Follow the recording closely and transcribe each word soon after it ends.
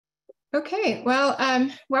Okay, well,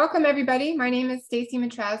 welcome everybody. My name is Stacey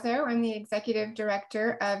Matrazzo. I'm the Executive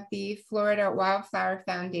Director of the Florida Wildflower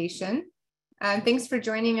Foundation. Thanks for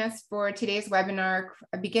joining us for today's webinar,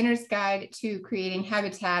 A Beginner's Guide to Creating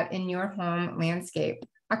Habitat in Your Home Landscape.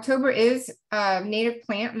 October is Native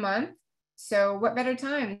Plant Month, so what better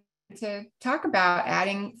time to talk about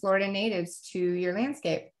adding Florida natives to your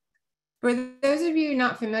landscape? For those of you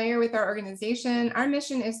not familiar with our organization, our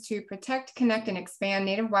mission is to protect, connect, and expand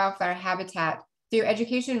native wildflower habitat through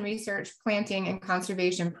education, research, planting, and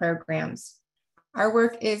conservation programs. Our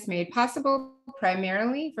work is made possible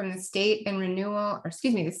primarily from the sale and renewal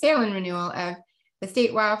of the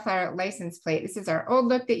state wildflower license plate. This is our old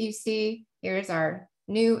look that you see. Here's our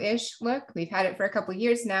new-ish look. We've had it for a couple of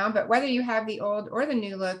years now, but whether you have the old or the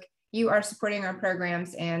new look, you are supporting our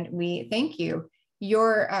programs, and we thank you.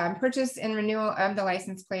 Your purchase and renewal of the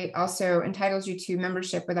license plate also entitles you to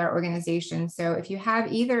membership with our organization. So if you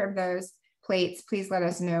have either of those plates, please let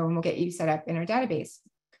us know and we'll get you set up in our database.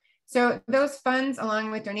 So those funds,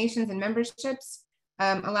 along with donations and memberships,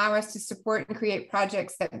 allow us to support and create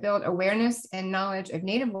projects that build awareness and knowledge of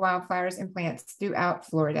native wildflowers and plants throughout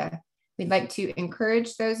Florida. We'd like to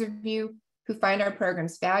encourage those of you who find our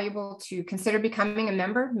programs valuable to consider becoming a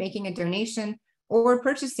member, making a donation, or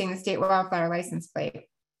purchasing the state wildflower license plate.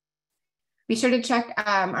 Be sure to check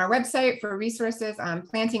our website for resources on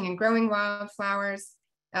planting and growing wildflowers,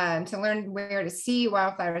 to learn where to see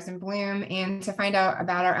wildflowers in bloom, and to find out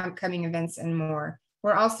about our upcoming events and more.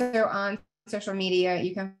 We're also on social media.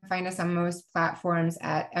 You can find us on most platforms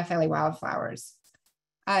at FLA Wildflowers.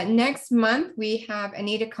 Next month, we have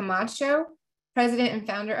Anita Camacho, President and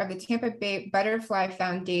founder of the Tampa Bay Butterfly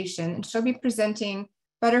Foundation, and she'll be presenting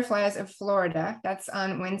Butterflies of Florida. That's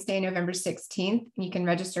on Wednesday, November 16th. You can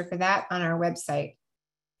register for that on our website.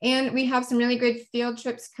 And we have some really good field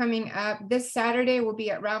trips coming up. This Saturday, we'll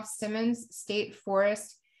be at Ralph Simmons State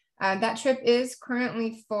Forest. That trip is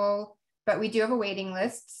currently full, but we do have a waiting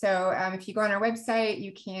list. So if you go on our website,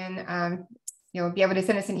 you can you'll be able to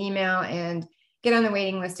send us an email and get on the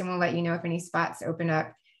waiting list, and we'll let you know if any spots open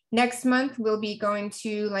up. Next month, we'll be going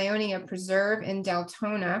to Lyonia Preserve in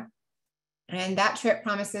Deltona. And that trip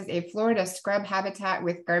promises a Florida scrub habitat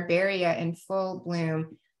with Garbaria in full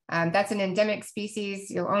bloom. That's an endemic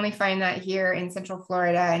species. You'll only find that here in Central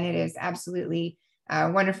Florida, and it is absolutely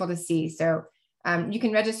wonderful to see. So you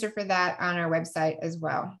can register for that on our website as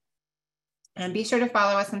well. And be sure to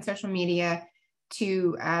follow us on social media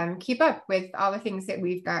to keep up with all the things that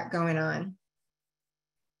we've got going on.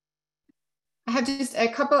 I have just a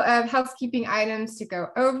couple of housekeeping items to go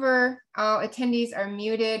over. All attendees are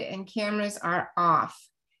muted and cameras are off.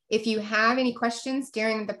 If you have any questions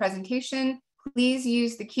during the presentation, please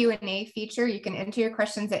use the Q&A feature. You can enter your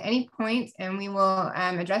questions at any point, and we will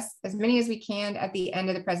address as many as we can at the end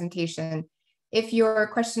of the presentation. If your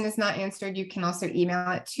question is not answered, you can also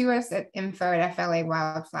email it to us at info@FLA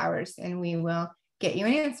Wildflowers, and we will get you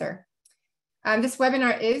an answer. This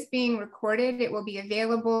webinar is being recorded. It will be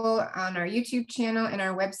available on our YouTube channel and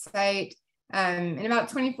our website in about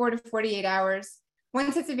 24 to 48 hours.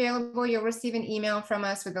 Once it's available, you'll receive an email from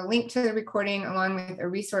us with a link to the recording, along with a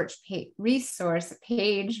resource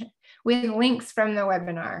page with links from the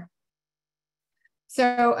webinar.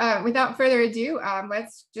 So without further ado,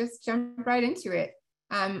 let's just jump right into it.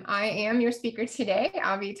 I am your speaker today.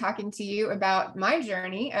 I'll be talking to you about my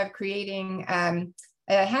journey of creating a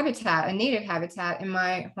native habitat in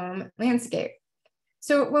my home landscape.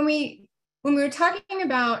 So when we were talking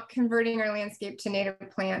about converting our landscape to native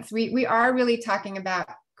plants, we are really talking about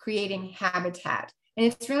creating habitat. And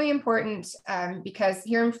it's really important because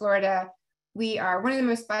here in Florida, we are one of the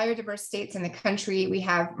most biodiverse states in the country. We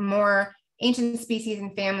have more ancient species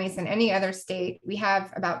and families than any other state. We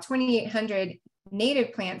have about 2,800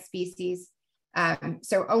 native plant species.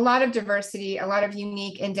 So a lot of diversity, a lot of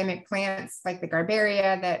unique endemic plants like the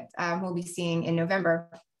Garbaria that we'll be seeing in November.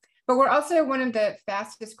 But we're also one of the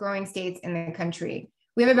fastest growing states in the country.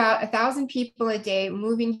 We have about 1,000 people a day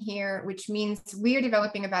moving here, which means we are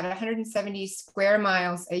developing about 170 square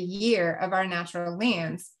miles a year of our natural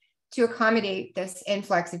lands to accommodate this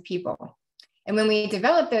influx of people. And when we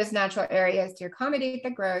develop those natural areas to accommodate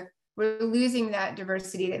the growth, we're losing that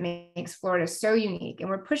diversity that makes Florida so unique. And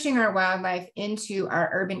we're pushing our wildlife into our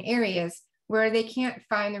urban areas where they can't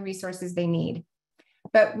find the resources they need.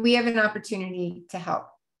 But we have an opportunity to help.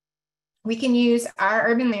 We can use our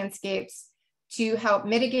urban landscapes to help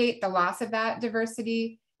mitigate the loss of that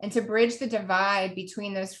diversity and to bridge the divide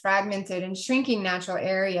between those fragmented and shrinking natural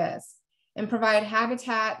areas and provide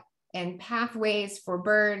habitat and pathways for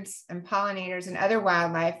birds and pollinators and other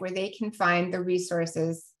wildlife where they can find the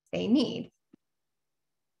resources they need.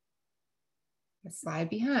 the slide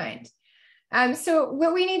behind. So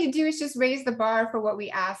what we need to do is just raise the bar for what we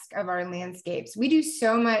ask of our landscapes. We do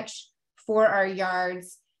so much for our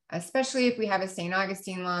yards, especially if we have a St.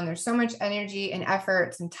 Augustine lawn. There's so much energy and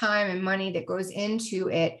efforts and time and money that goes into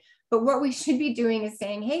it. But what we should be doing is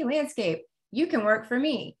saying, hey, landscape, you can work for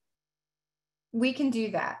me. We can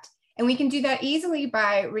do that. And we can do that easily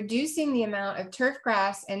by reducing the amount of turf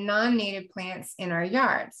grass and non-native plants in our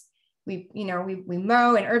yards. We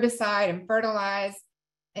mow and herbicide and fertilize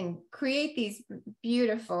and create these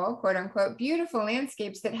beautiful, quote unquote, beautiful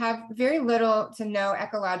landscapes that have very little to no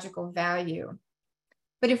ecological value.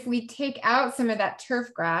 But if we take out some of that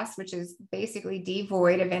turf grass, which is basically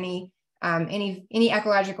devoid of any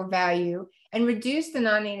ecological value, and reduce the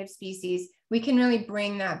non-native species, we can really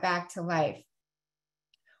bring that back to life.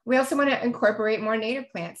 We also want to incorporate more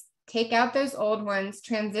native plants, take out those old ones,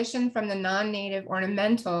 transition from the non-native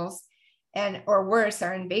ornamentals or worse,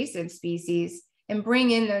 our invasive species, and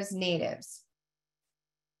bring in those natives.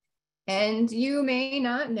 And you may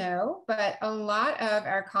not know, but a lot of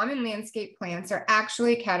our common landscape plants are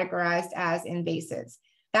actually categorized as invasives.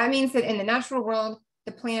 That means that in the natural world,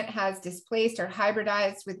 the plant has displaced or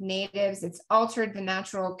hybridized with natives. It's altered the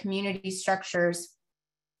natural community structures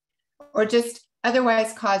or just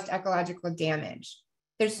otherwise caused ecological damage.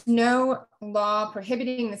 There's no law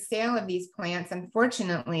prohibiting the sale of these plants,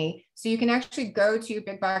 unfortunately. So you can actually go to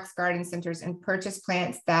big box garden centers and purchase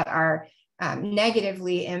plants that are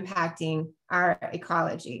negatively impacting our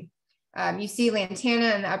ecology. You see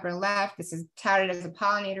lantana in the upper left. This is touted as a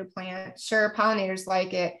pollinator plant. Sure, pollinators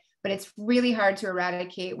like it, but it's really hard to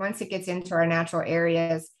eradicate once it gets into our natural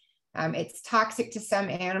areas. It's toxic to some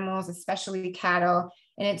animals, especially cattle,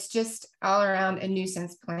 and it's just all around a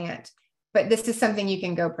nuisance plant. But this is something you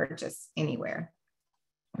can go purchase anywhere.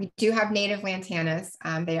 We do have native lantanas.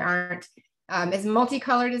 They aren't as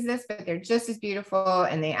multicolored as this, but they're just as beautiful,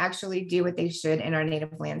 and they actually do what they should in our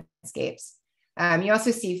native landscapes. You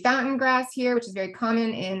also see fountain grass here, which is very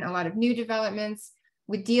common in a lot of new developments.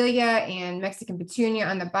 Wedelia and Mexican petunia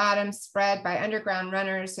on the bottom spread by underground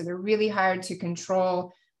runners, so they're really hard to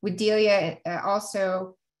control. Wedelia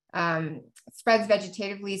also spreads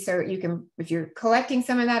vegetatively, so you can, if you're collecting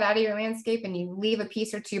some of that out of your landscape and you leave a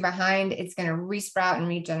piece or two behind, it's going to resprout and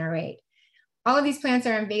regenerate. All of these plants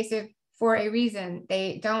are invasive for a reason.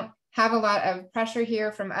 They don't have a lot of pressure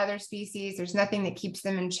here from other species. There's nothing that keeps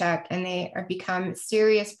them in check, and they are become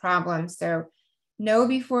serious problems. So know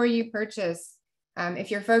before you purchase.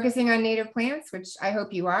 If you're focusing on native plants, which I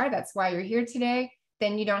hope you are, that's why you're here today,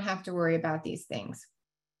 then you don't have to worry about these things.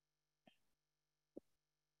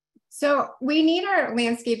 So we need our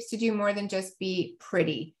landscapes to do more than just be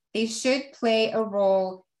pretty. They should play a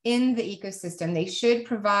role in the ecosystem. They should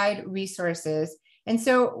provide resources. And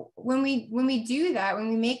so when we do that, when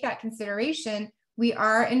we make that consideration, we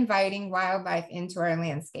are inviting wildlife into our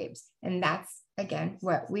landscapes. And that's, again,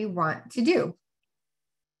 what we want to do.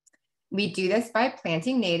 We do this by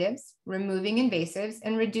planting natives, removing invasives,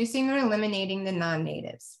 and reducing or eliminating the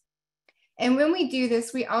non-natives. And when we do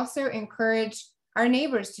this, we also encourage our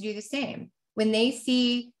neighbors to do the same. When they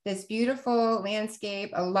see this beautiful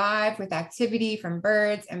landscape alive with activity from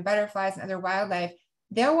birds and butterflies and other wildlife,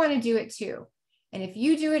 they'll want to do it too. And if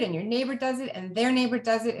you do it and your neighbor does it and their neighbor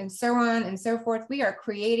does it and so on and so forth, we are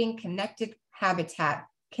creating connected habitat,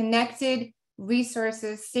 connected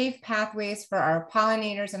resources, safe pathways for our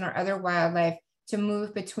pollinators and our other wildlife to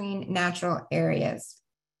move between natural areas.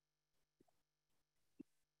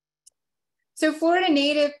 So Florida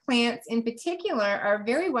native plants in particular are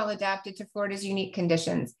very well adapted to Florida's unique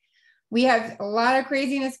conditions. We have a lot of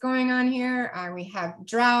craziness going on here. We have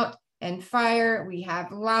drought and fire. We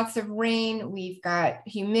have lots of rain. We've got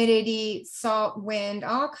humidity, salt, wind,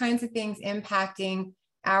 all kinds of things impacting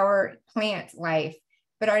our plant life.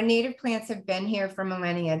 But our native plants have been here for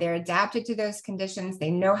millennia. They're adapted to those conditions.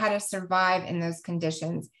 They know how to survive in those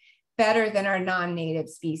conditions better than our non-native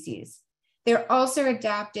species. They're also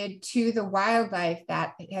adapted to the wildlife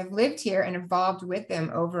that have lived here and evolved with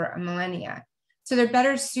them over a millennia. So they're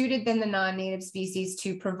better suited than the non-native species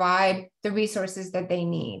to provide the resources that they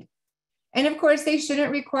need. And of course, they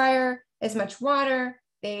shouldn't require as much water.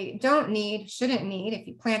 They shouldn't need, if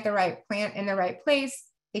you plant the right plant in the right place,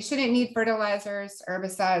 they shouldn't need fertilizers,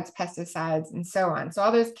 herbicides, pesticides, and so on. So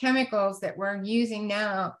all those chemicals that we're using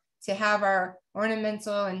now to have our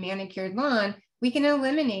ornamental and manicured lawn, we can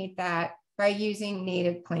eliminate that by using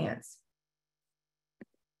native plants.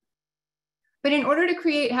 But in order to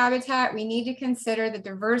create habitat, we need to consider the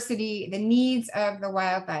diversity, the needs of the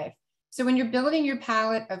wildlife. So when you're building your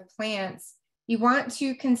palette of plants, you want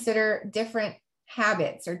to consider different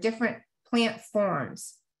habits or different plant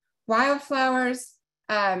forms. Wildflowers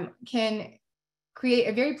can create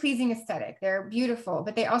a very pleasing aesthetic. They're beautiful,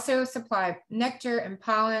 but they also supply nectar and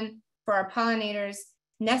pollen for our pollinators,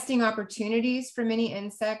 nesting opportunities for many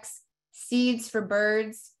insects, seeds for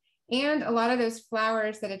birds, and a lot of those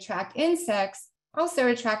flowers that attract insects also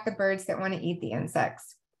attract the birds that want to eat the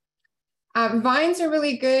insects. Vines are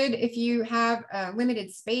really good if you have a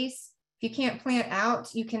limited space. If you can't plant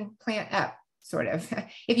out, you can plant up, sort of.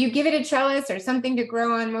 If you give it a trellis or something to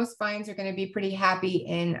grow on, most vines are going to be pretty happy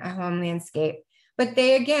in a home landscape. But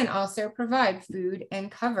they, again, also provide food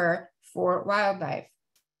and cover for wildlife.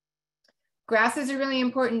 Grasses are really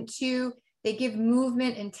important too. They give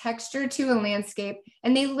movement and texture to a landscape,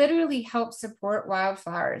 and they literally help support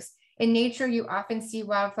wildflowers. In nature, you often see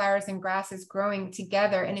wildflowers and grasses growing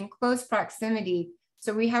together and in close proximity.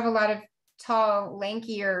 So we have a lot of tall,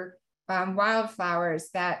 lankier wildflowers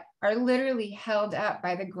that are literally held up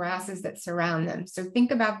by the grasses that surround them. So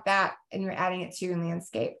think about that and you're adding it to your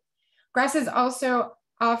landscape. Grasses also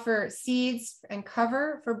offer seeds and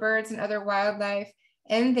cover for birds and other wildlife,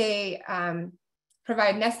 and they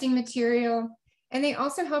provide nesting material, and they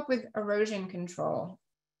also help with erosion control.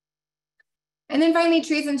 And then finally,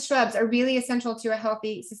 trees and shrubs are really essential to a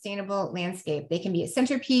healthy, sustainable landscape. They can be a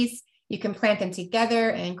centerpiece. You can plant them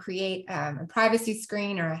together and create a privacy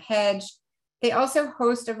screen or a hedge. They also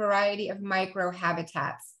host a variety of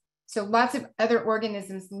microhabitats. So lots of other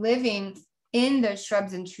organisms living in those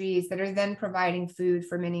shrubs and trees that are then providing food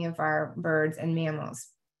for many of our birds and mammals.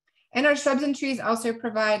 And our shrubs and trees also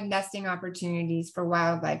provide nesting opportunities for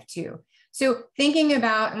wildlife too. So thinking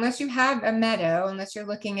about, unless you have a meadow, unless you're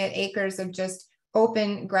looking at acres of just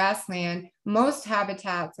open grassland, most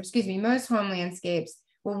habitats, or excuse me, most home landscapes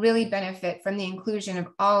will really benefit from the inclusion of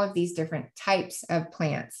all of these different types of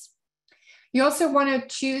plants. You also want to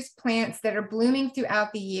choose plants that are blooming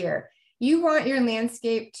throughout the year. You want your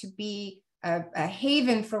landscape to be a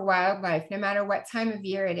haven for wildlife, no matter what time of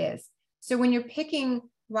year it is. So when you're picking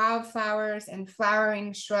wildflowers and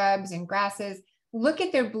flowering shrubs and grasses, look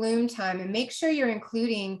at their bloom time and make sure you're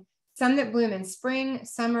including some that bloom in spring,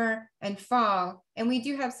 summer, and fall. And we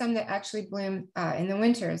do have some that actually bloom in the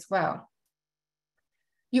winter as well.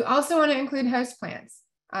 You also want to include host plants.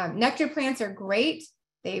 Nectar plants are great.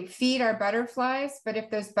 They feed our butterflies, but if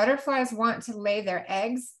those butterflies want to lay their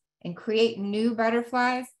eggs and create new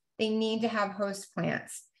butterflies, they need to have host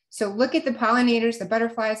plants. So look at the pollinators, the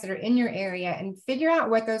butterflies that are in your area, and figure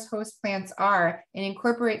out what those host plants are and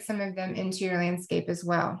incorporate some of them into your landscape as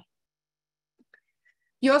well.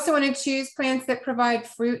 You also want to choose plants that provide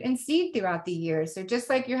fruit and seed throughout the year. So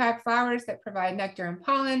just like you have flowers that provide nectar and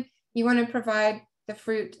pollen, you want to provide the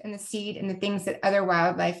fruit and the seed and the things that other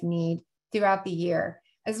wildlife need throughout the year,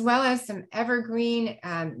 as well as some evergreen,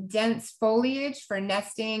 dense foliage for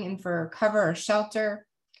nesting and for cover or shelter.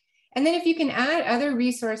 And then if you can add other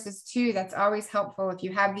resources too, that's always helpful if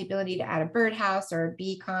you have the ability to add a birdhouse or a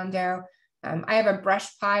bee condo. I have a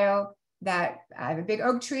brush pile that I have a big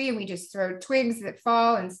oak tree and we just throw twigs that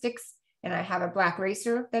fall and sticks. And I have a black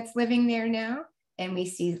racer that's living there now. And we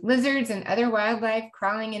see lizards and other wildlife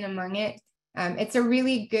crawling in among it. It's a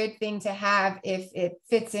really good thing to have if it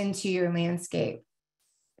fits into your landscape.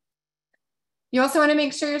 You also want to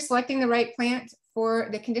make sure you're selecting the right plant for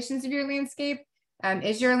the conditions of your landscape.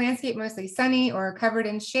 Is your landscape mostly sunny or covered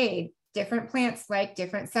in shade? Different plants like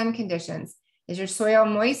different sun conditions. Is your soil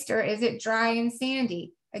moist or is it dry and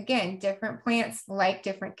sandy? Again, different plants like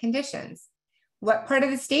different conditions. What part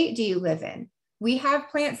of the state do you live in? We have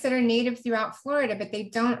plants that are native throughout Florida, but they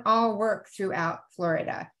don't all work throughout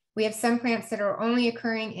Florida. We have some plants that are only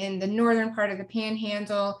occurring in the northern part of the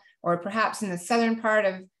Panhandle, or perhaps in the southern part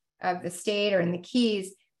of the state or in the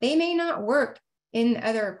Keys. They may not work in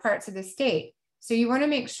other parts of the state. So you want to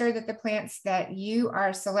make sure that the plants that you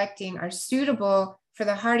are selecting are suitable for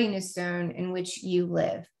the hardiness zone in which you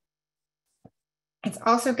live. It's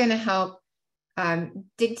also going to help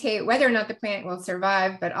dictate whether or not the plant will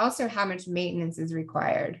survive, but also how much maintenance is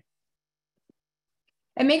required.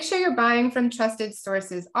 And make sure you're buying from trusted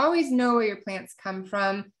sources. Always know where your plants come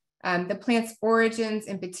from, the plant's origins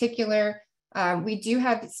in particular. We do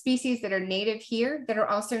have species that are native here that are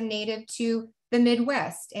also native to the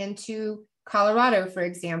Midwest and to Colorado, for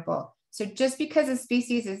example. So just because a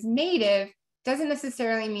species is native doesn't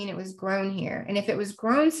necessarily mean it was grown here. And if it was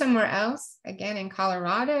grown somewhere else, again in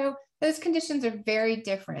Colorado, those conditions are very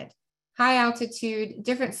different. High altitude,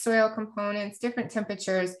 different soil components, different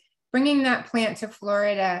temperatures. Bringing that plant to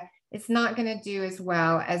Florida, it's not going to do as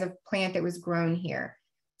well as a plant that was grown here.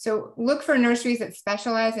 So look for nurseries that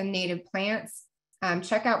specialize in native plants.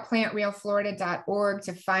 check out plantrealflorida.org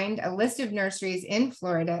to find a list of nurseries in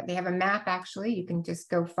Florida. They have a map, actually. You can just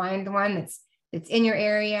go find the one that's in your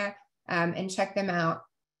area and check them out.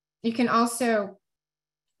 You can also,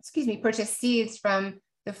 purchase seeds from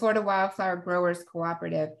the Florida Wildflower Growers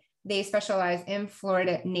Cooperative. They specialize in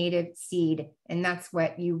Florida native seed, and that's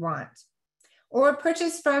what you want. Or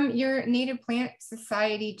purchase from your Native Plant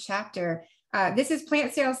Society chapter. This is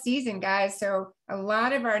plant sale season, guys. So a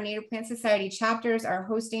lot of our Native Plant Society chapters are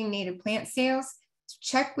hosting native plant sales. So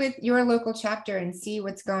check with your local chapter and see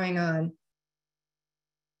what's going on.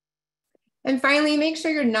 And finally, make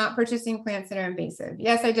sure you're not purchasing plants that are invasive.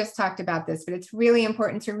 Yes, I just talked about this, but it's really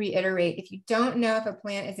important to reiterate. If you don't know if a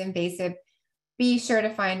plant is invasive, be sure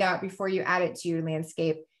to find out before you add it to your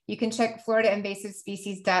landscape. You can check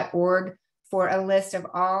floridainvasivespecies.org for a list of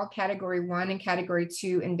all Category 1 and Category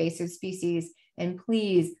 2 invasive species, and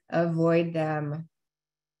please avoid them.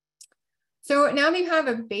 So now that you have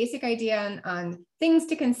a basic idea on things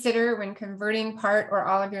to consider when converting part or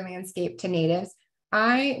all of your landscape to natives,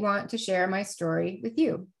 I want to share my story with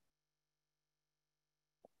you.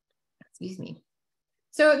 Excuse me.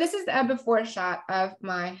 So this is a before shot of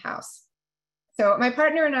my house. So my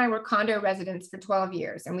partner and I were condo residents for 12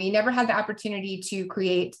 years, and we never had the opportunity to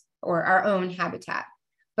create our own habitat.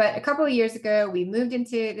 But a couple of years ago, we moved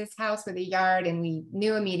into this house with a yard, and we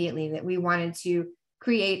knew immediately that we wanted to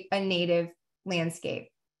create a native landscape.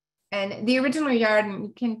 And the original yard,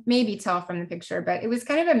 you can maybe tell from the picture, but it was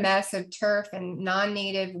kind of a mess of turf and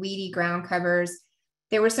non-native weedy ground covers.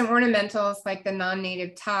 There were some ornamentals like the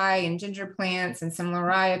non-native Thai and ginger plants and some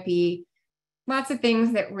liriope, lots of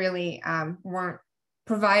things that really weren't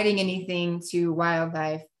providing anything to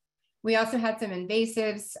wildlife. We also had some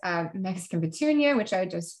invasives. Mexican petunia, which I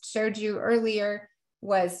just showed you earlier,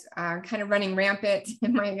 was kind of running rampant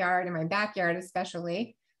in my yard, in my backyard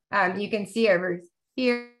especially. You can see over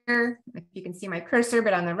here, if you can see my cursor,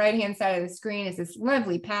 but on the right-hand side of the screen is this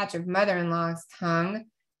lovely patch of mother-in-law's tongue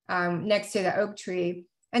next to the oak tree.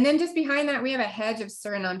 And then just behind that, we have a hedge of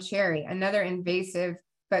Suriname cherry, another invasive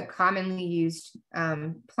but commonly used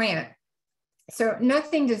plant. So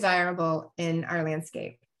nothing desirable in our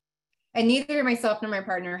landscape. And neither myself nor my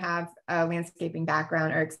partner have a landscaping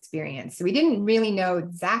background or experience. So we didn't really know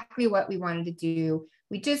exactly what we wanted to do.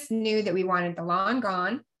 We just knew that we wanted the lawn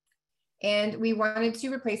gone, and we wanted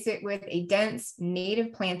to replace it with a dense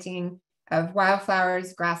native planting of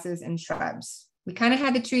wildflowers, grasses, and shrubs. We kind of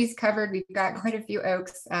had the trees covered. We've got quite a few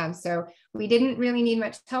oaks, so we didn't really need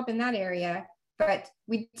much help in that area, but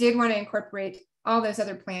we did want to incorporate all those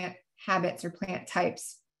other plant habits or plant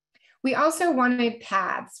types. We also wanted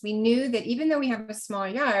paths. We knew that even though we have a small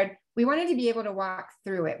yard, we wanted to be able to walk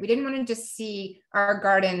through it. We didn't want to just see our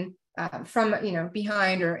garden from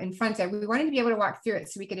behind or in front of. We wanted to be able to walk through it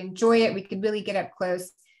so we could enjoy it. We could really get up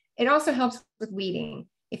close. It also helps with weeding.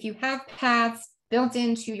 If you have paths built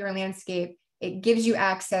into your landscape, it gives you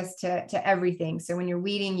access to everything. So when you're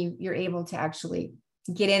weeding, you're able to actually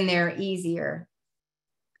get in there easier.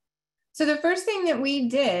 So the first thing that we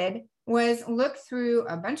did was look through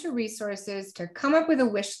a bunch of resources to come up with a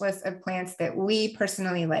wish list of plants that we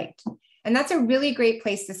personally liked. And that's a really great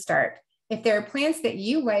place to start. If there are plants that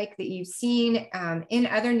you like, that you've seen in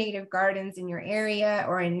other native gardens in your area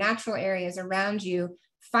or in natural areas around you,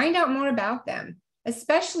 find out more about them,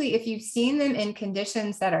 especially if you've seen them in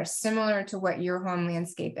conditions that are similar to what your home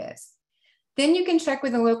landscape is. Then you can check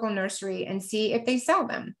with a local nursery and see if they sell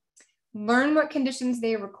them. Learn what conditions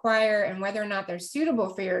they require and whether or not they're suitable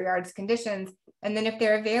for your yard's conditions. And then if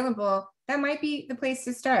they're available, that might be the place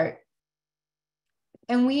to start.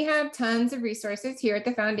 And we have tons of resources here at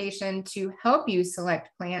the foundation to help you select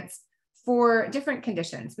plants for different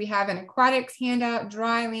conditions. We have an aquatics handout,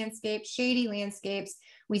 dry landscape, shady landscapes.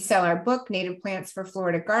 We sell our book, Native Plants for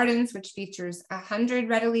Florida Gardens, which features 100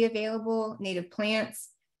 readily available native plants.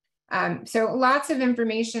 So lots of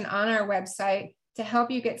information on our website to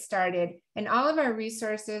help you get started. And all of our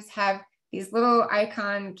resources have these little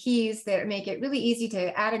icon keys that make it really easy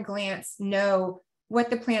to, at a glance, know what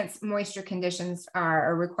the plant's moisture conditions are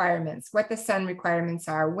or requirements, what the sun requirements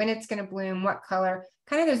are, when it's going to bloom, what color,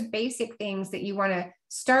 kind of those basic things that you want to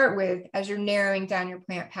start with as you're narrowing down your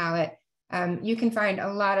plant palette. You can find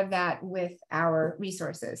a lot of that with our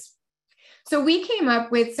resources. So we came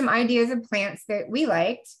up with some ideas of plants that we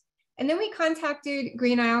liked. And then we contacted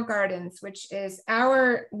Green Isle Gardens, which is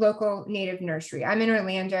our local native nursery. I'm in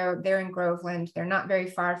Orlando, they're in Groveland. They're not very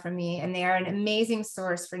far from me, and they are an amazing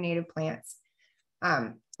source for native plants.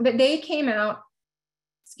 But they came out,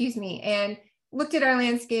 and looked at our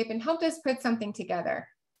landscape and helped us put something together.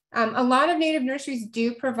 A lot of native nurseries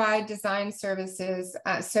do provide design services.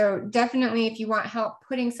 So definitely if you want help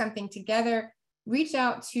putting something together, reach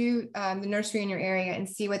out to the nursery in your area and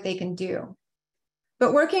see what they can do.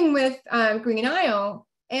 But working with Green Isle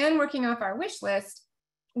and working off our wish list,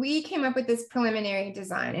 we came up with this preliminary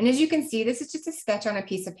design. And as you can see, this is just a sketch on a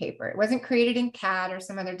piece of paper. It wasn't created in CAD or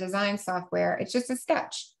some other design software. It's just a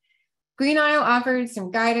sketch. Green Isle offered some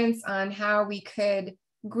guidance on how we could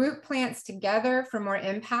group plants together for more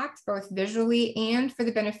impact, both visually and for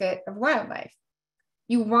the benefit of wildlife.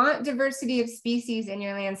 You want diversity of species in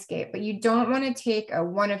your landscape, but you don't want to take a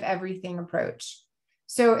one of everything approach.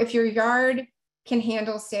 So if your yard can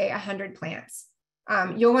handle, say, 100 plants,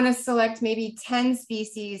 you'll want to select maybe 10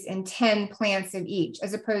 species and 10 plants of each,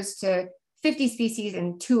 as opposed to 50 species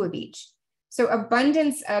and 2 of each. So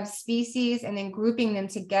abundance of species and then grouping them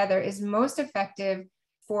together is most effective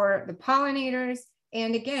for the pollinators.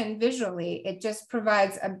 And again, visually, it just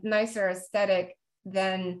provides a nicer aesthetic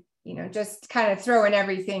than, just kind of throwing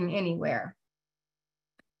everything anywhere.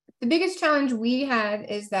 The biggest challenge we had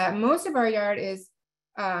is that most of our yard is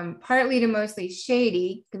partly to mostly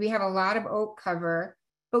shady, because we have a lot of oak cover,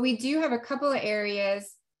 but we do have a couple of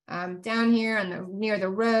areas down here near the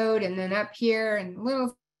road, and then up here and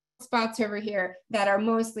little spots over here that are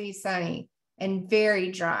mostly sunny and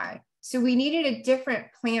very dry. So we needed a different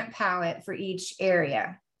plant palette for each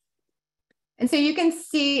area. And so you can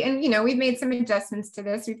see, and we've made some adjustments to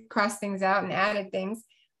this. We've crossed things out and added things.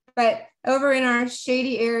 But over in our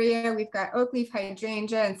shady area, we've got oak leaf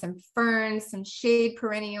hydrangea and some ferns, some shade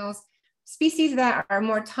perennials, species that are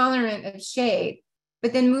more tolerant of shade.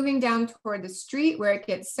 But then moving down toward the street where it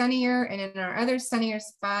gets sunnier, and in our other sunnier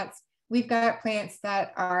spots, we've got plants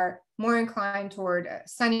that are more inclined toward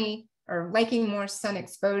sunny or liking more sun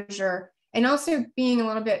exposure, and also being a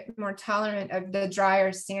little bit more tolerant of the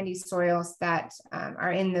drier sandy soils that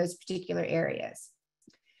are in those particular areas.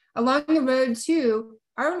 Along the road too,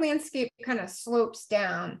 our landscape kind of slopes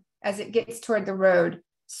down as it gets toward the road.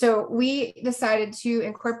 So we decided to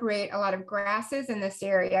incorporate a lot of grasses in this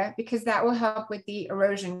area because that will help with the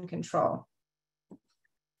erosion control.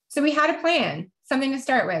 So we had a plan, something to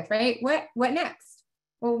start with, right? What next?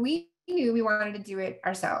 Well, we knew we wanted to do it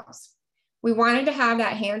ourselves. We wanted to have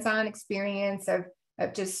that hands-on experience of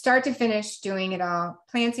just start to finish doing it all,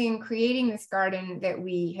 planting, creating this garden that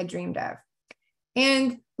we had dreamed of.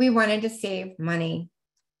 And we wanted to save money.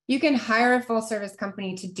 You can hire a full service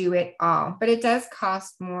company to do it all, but it does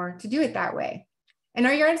cost more to do it that way. And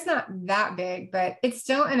our yard's not that big, but it's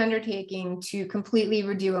still an undertaking to completely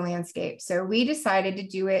redo a landscape. So we decided to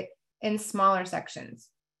do it in smaller sections.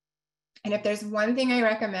 And if there's one thing I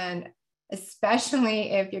recommend,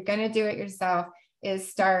 especially if you're going to do it yourself, is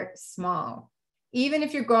start small. Even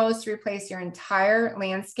if your goal is to replace your entire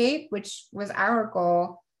landscape, which was our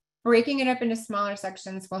goal, breaking it up into smaller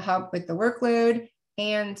sections will help with the workload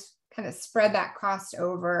and kind of spread that cost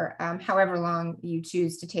over however long you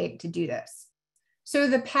choose to take to do this. So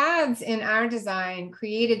the paths in our design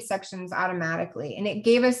created sections automatically, and it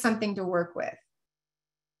gave us something to work with.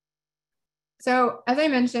 So as I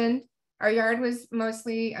mentioned, our yard was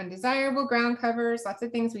mostly undesirable ground covers, lots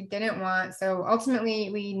of things we didn't want. So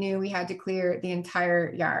ultimately we knew we had to clear the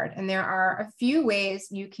entire yard. And there are a few ways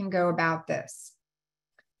you can go about this.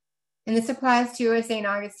 And this applies to a St.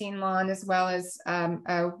 Augustine lawn as well as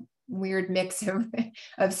a weird mix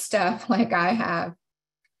of stuff like I have.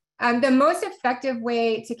 The most effective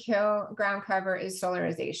way to kill ground cover is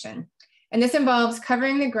solarization. And this involves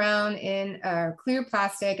covering the ground in clear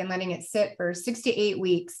plastic and letting it sit for 6 to 8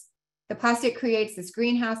 weeks. The plastic creates this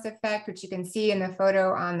greenhouse effect, which you can see in the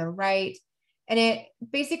photo on the right. And it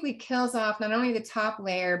basically kills off not only the top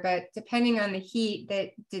layer, but depending on the heat that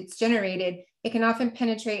it's generated, it can often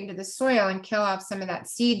penetrate into the soil and kill off some of that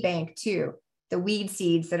seed bank too, the weed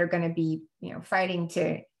seeds that are going to be, fighting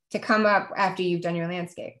to come up after you've done your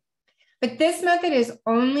landscape. But this method is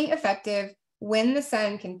only effective when the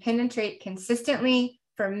sun can penetrate consistently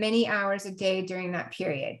for many hours a day during that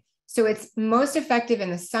period. So it's most effective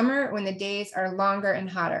in the summer when the days are longer and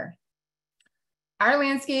hotter. Our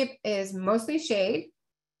landscape is mostly shade,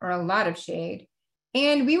 or a lot of shade,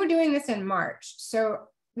 and we were doing this in March. So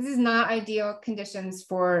this is not ideal conditions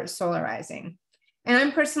for solarizing. And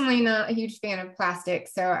I'm personally not a huge fan of plastic,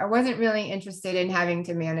 so I wasn't really interested in having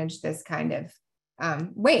to manage this kind of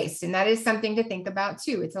waste. And that is something to think about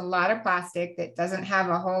too. It's a lot of plastic that doesn't have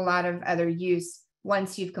a whole lot of other use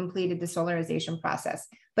once you've completed the solarization process.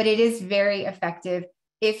 But it is very effective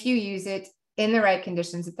if you use it in the right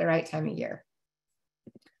conditions at the right time of year.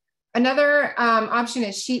 Another option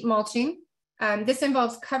is sheet mulching. This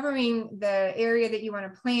involves covering the area that you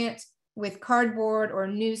want to plant with cardboard or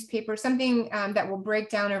newspaper, something that will break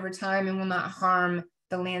down over time and will not harm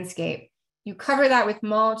the landscape. You cover that with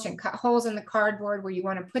mulch and cut holes in the cardboard where you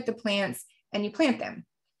want to put the plants, and you plant them.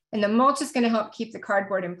 And the mulch is going to help keep the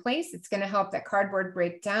cardboard in place. It's going to help that cardboard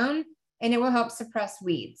break down, and it will help suppress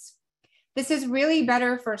weeds. This is really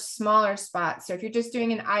better for smaller spots. So if you're just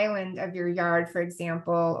doing an island of your yard, for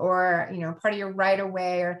example, or part of your right of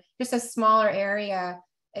way, or just a smaller area,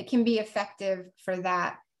 it can be effective for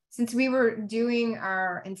that. Since we were doing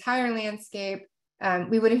our entire landscape,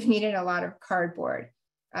 we would have needed a lot of cardboard.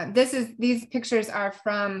 These pictures are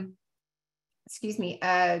from,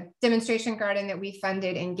 a demonstration garden that we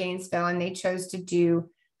funded in Gainesville, and they chose to do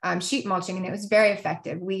sheet mulching, and it was very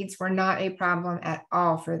effective. Weeds were not a problem at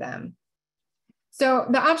all for them. So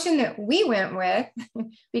the option that we went with,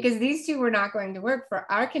 because these two were not going to work for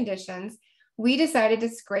our conditions, we decided to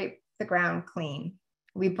scrape the ground clean.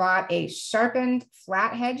 We bought a sharpened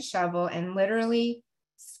flathead shovel and literally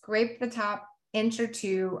scraped the top inch or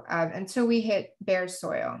two until we hit bare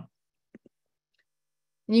soil.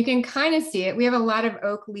 And you can kind of see it. We have a lot of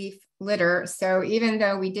oak leaf litter. So even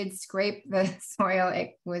though we did scrape the soil,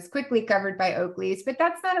 it was quickly covered by oak leaves, but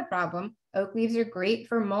that's not a problem. Oak leaves are great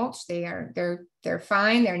for mulch. They're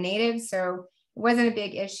fine, they're native. So it wasn't a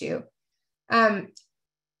big issue. To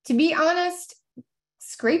be honest,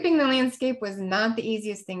 scraping the landscape was not the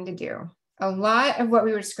easiest thing to do. A lot of what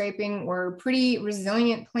we were scraping were pretty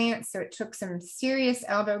resilient plants. So it took some serious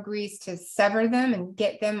elbow grease to sever them and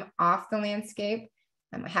get them off the landscape.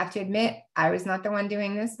 I have to admit, I was not the one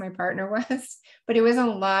doing this, my partner was, but it was a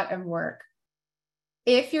lot of work.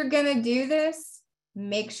 If you're gonna do this,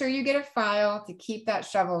 make sure you get a file to keep that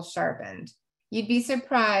shovel sharpened. You'd be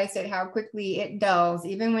surprised at how quickly it dulls,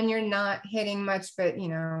 even when you're not hitting much, but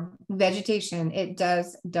vegetation, it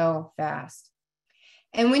does dull fast.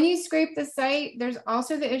 And when you scrape the site, there's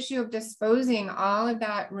also the issue of disposing all of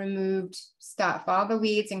that removed stuff. All the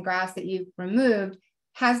weeds and grass that you've removed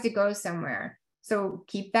has to go somewhere. So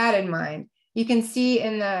keep that in mind. You can see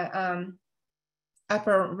in the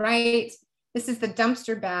upper right, this is the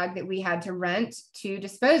dumpster bag that we had to rent to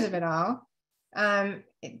dispose of it all.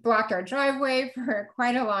 It blocked our driveway for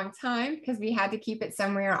quite a long time because we had to keep it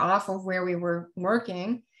somewhere off of where we were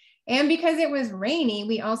working. And because it was rainy,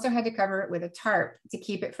 we also had to cover it with a tarp to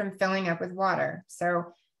keep it from filling up with water.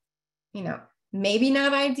 So, maybe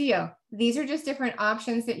not ideal. These are just different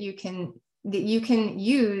options that you can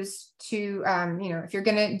use to, if you're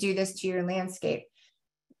going to do this to your landscape.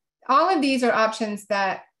 All of these are options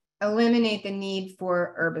that eliminate the need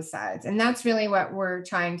for herbicides. And that's really what we're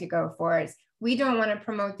trying to go for. Is we don't want to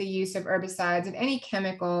promote the use of herbicides, of any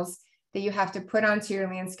chemicals that you have to put onto your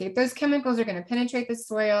landscape. Those chemicals are going to penetrate the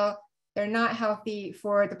soil. They're not healthy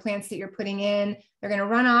for the plants that you're putting in. They're going to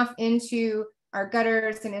run off into our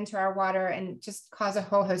gutters and into our water and just cause a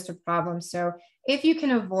whole host of problems. So if you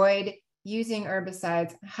can avoid using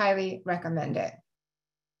herbicides, highly recommend it.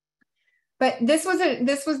 But this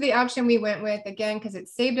was the option we went with, again, because it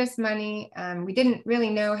saved us money. We didn't really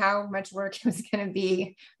know how much work it was going to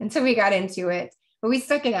be until we got into it, but we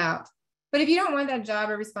stuck it out. But if you don't want that job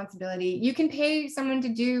or responsibility, you can pay someone to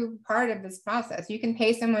do part of this process. You can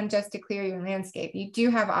pay someone just to clear your landscape. You do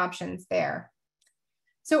have options there.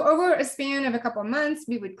 So over a span of a couple of months,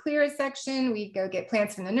 we would clear a section, we'd go get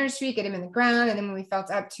plants from the nursery, get them in the ground, and then when we felt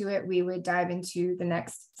up to it, we would dive into the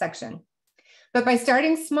next section. But by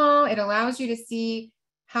starting small, it allows you to see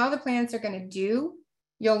how the plants are going to do.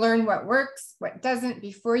 You'll learn what works, what doesn't,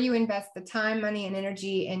 before you invest the time, money, and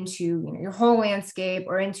energy into your whole landscape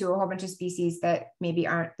or into a whole bunch of species that maybe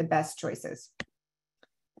aren't the best choices.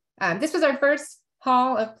 This was our first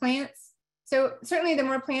haul of plants. So certainly the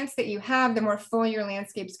more plants that you have, the more full your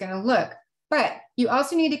landscape is going to look. But you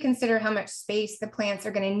also need to consider how much space the plants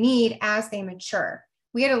are going to need as they mature.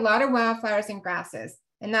 We had a lot of wildflowers and grasses,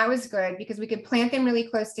 and that was good because we could plant them really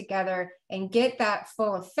close together and get that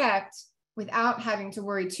full effect without having to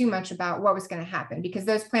worry too much about what was going to happen, because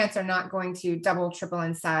those plants are not going to double, triple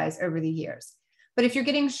in size over the years. But if you're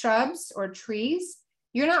getting shrubs or trees,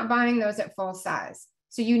 you're not buying those at full size.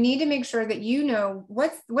 So you need to make sure that you know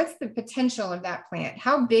what's the potential of that plant.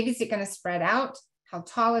 How big is it going to spread out? How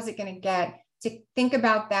tall is it going to get? To think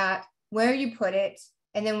about that, where you put it,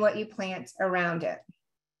 and then what you plant around it.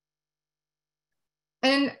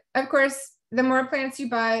 And of course, the more plants you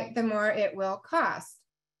buy, the more it will cost.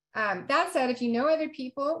 That said, if you know other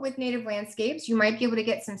people with native landscapes, you might be able to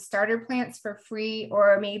get some starter plants for free,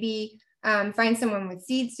 or maybe find someone with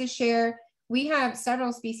seeds to share. We have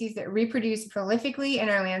several species that reproduce prolifically in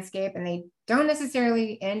our landscape, and they don't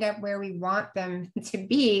necessarily end up where we want them to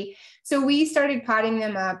be. So we started potting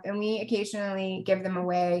them up, and we occasionally give them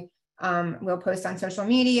away We'll post on social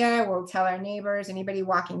media. We'll tell our neighbors. Anybody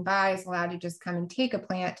walking by is allowed to just come and take a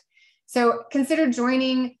plant. So consider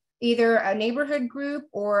joining either a neighborhood group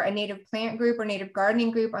or a native plant group or native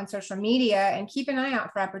gardening group on social media, and keep an eye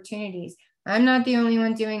out for opportunities. I'm not the only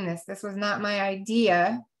one doing this. This was not my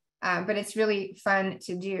idea, but it's really fun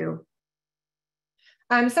to do.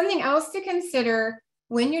 Something else to consider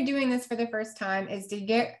when you're doing this for the first time is to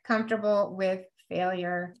get comfortable with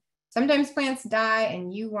failure. Sometimes plants die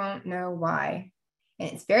and you won't know why.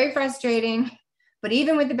 And it's very frustrating, but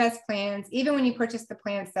even with the best plants, even when you purchase the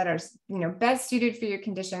plants that are, best suited for your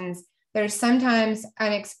conditions, there's sometimes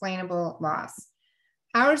unexplainable loss.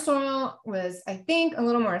 Our soil was, I think, a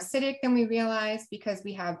little more acidic than we realized because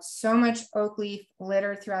we have so much oak leaf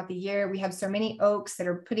litter throughout the year. We have so many oaks that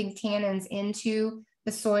are putting tannins into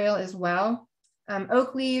the soil as well.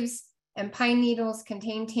 Oak leaves and pine needles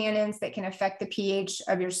contain tannins that can affect the pH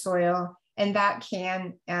of your soil, and that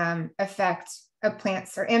can affect a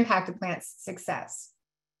plant's or impact a plant's success.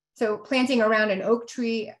 So planting around an oak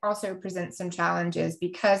tree also presents some challenges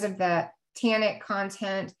because of the tannic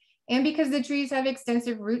content and because the trees have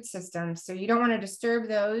extensive root systems. So you don't want to disturb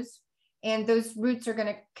those, and those roots are going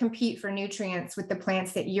to compete for nutrients with the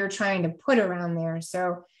plants that you're trying to put around there.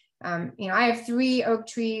 So, I have 3 oak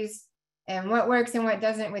trees, and what works and what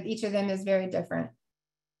doesn't with each of them is very different.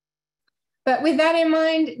 But with that in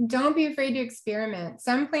mind, don't be afraid to experiment.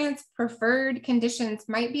 Some plants' preferred conditions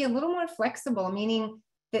might be a little more flexible, meaning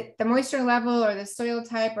that the moisture level or the soil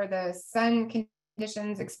type or the sun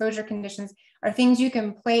conditions, exposure conditions are things you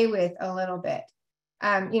can play with a little bit.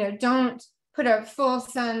 Don't put a full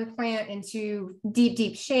sun plant into deep,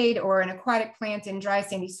 deep shade or an aquatic plant in dry,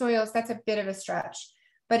 sandy soils. That's a bit of a stretch.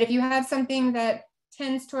 But if you have something that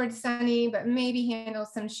tends towards sunny, but maybe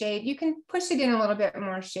handles some shade, you can push it in a little bit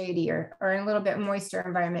more shady or in a little bit moister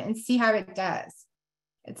environment and see how it does.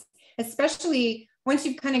 It's especially once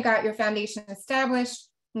you've kind of got your foundation established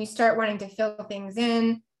and you start wanting to fill things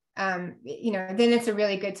in, then it's a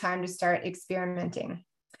really good time to start experimenting.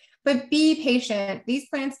 But be patient. These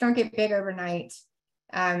plants don't get big overnight.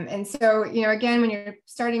 And so, again, when you're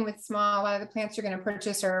starting with small, a lot of the plants you're going to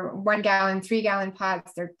purchase are 1 gallon, 3 gallon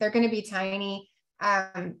pots. They're going to be tiny.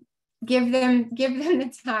 Give them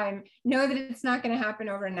the time. Know that it's not going to happen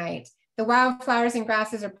overnight. The wildflowers and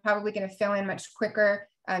grasses are probably going to fill in much quicker.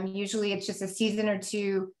 Usually it's just a season or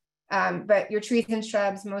 2, but your trees and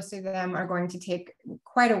shrubs, most of them are going to take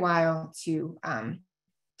quite a while to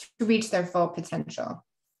reach their full potential.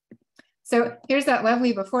 So here's that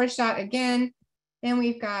lovely before shot again. Then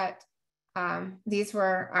we've got, these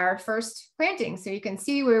were our first plantings. So you can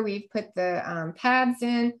see where we've put the pads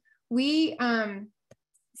in. We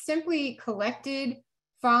simply collected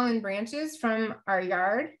fallen branches from our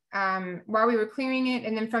yard while we were clearing it,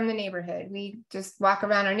 and then from the neighborhood. We just walk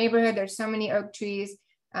around our neighborhood. There's so many oak trees.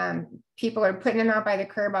 People are putting them out by the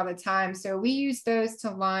curb all the time. So we use those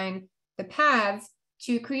to line the paths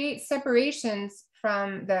to create separations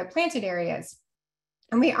from the planted areas.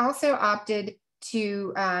 And we also opted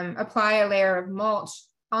to apply a layer of mulch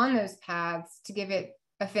on those paths to give it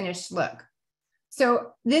a finished look.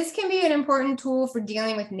 So this can be an important tool for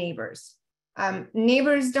dealing with neighbors.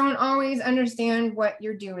 Neighbors don't always understand what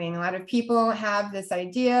you're doing. A lot of people have this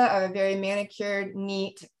idea of a very manicured,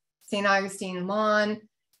 neat St. Augustine lawn.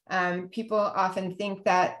 People often think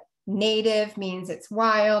that native means it's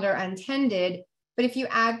wild or untended. But if you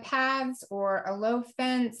add paths or a low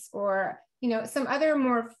fence or some other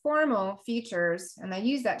more formal features, and I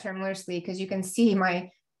use that term loosely because you can see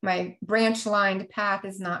my branch-lined path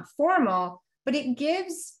is not formal, but it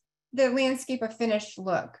gives the landscape a finished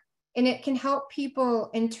look. And it can help people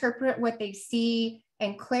interpret what they see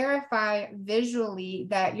and clarify visually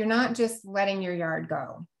that you're not just letting your yard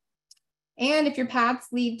go. And if your paths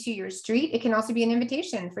lead to your street, it can also be an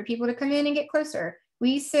invitation for people to come in and get closer.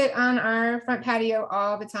 We sit on our front patio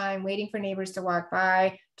all the time waiting for neighbors to walk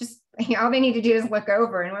by. Just all they need to do is look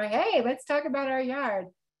over and we're like, hey, let's talk about our yard.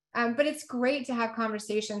 But it's great to have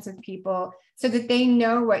conversations with people so that they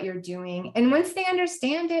know what you're doing. And once they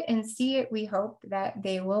understand it and see it, we hope that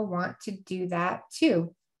they will want to do that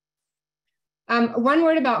too. One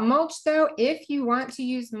word about mulch though, if you want to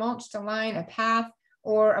use mulch to line a path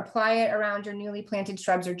or apply it around your newly planted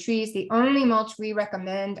shrubs or trees, the only mulch we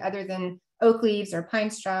recommend other than oak leaves or pine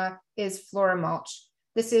straw is Flora mulch.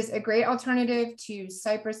 This is a great alternative to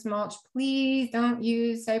cypress mulch. Please don't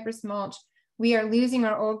use cypress mulch. We are losing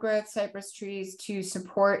our old growth cypress trees to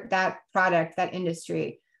support that product, that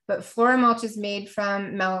industry. But Flora mulch is made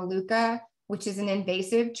from Melaleuca, which is an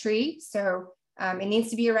invasive tree. So it needs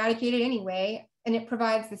to be eradicated anyway. And it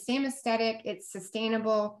provides the same aesthetic. It's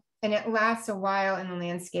sustainable. and it lasts a while in the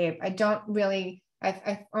landscape.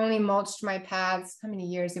 I've only mulched my paths. How many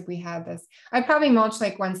years have we had this? I probably mulch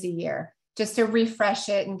like once a year just to refresh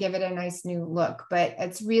it and give it a nice new look, but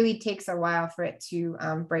it really takes a while for it to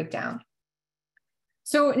break down.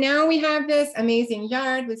 So now we have this amazing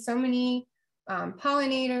yard with so many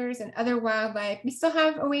pollinators and other wildlife. We still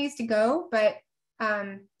have a ways to go, but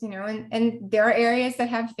you know, and there are areas that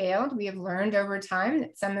have failed. We have learned over time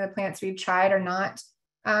that some of the plants we've tried are not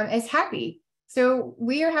as happy. So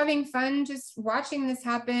we are having fun just watching this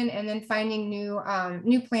happen and then finding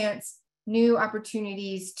new plants, new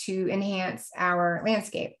opportunities to enhance our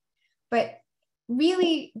landscape. But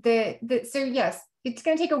really, so yes, it's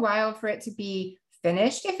going to take a while for it to be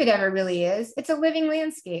finished, if it ever really is. It's a living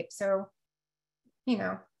landscape. So, you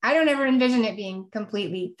know, I don't ever envision it being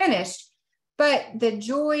completely finished, but the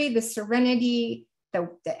joy, the serenity, the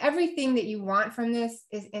everything that you want from this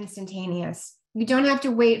is instantaneous. You don't have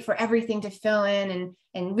to wait for everything to fill in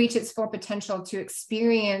and reach its full potential to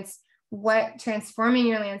experience what transforming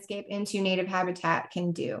your landscape into native habitat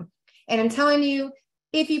can do. And I'm telling you,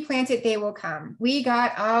 if you plant it, they will come. We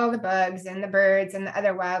got all the bugs and the birds and the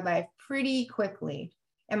other wildlife pretty quickly.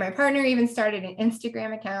 And my partner even started an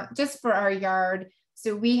Instagram account just for our yard.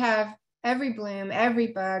 So we have every bloom, every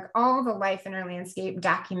bug, all the life in our landscape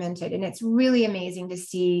documented. And it's really amazing to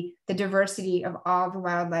see the diversity of all the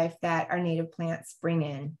wildlife that our native plants bring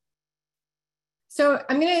in. So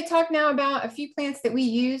I'm going to talk now about a few plants that we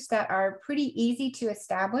use that are pretty easy to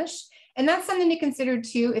establish. And that's something to consider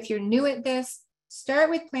too. If you're new at this, start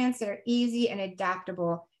with plants that are easy and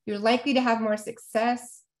adaptable. You're likely to have more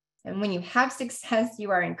success. And when you have success,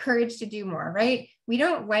 you are encouraged to do more, right? We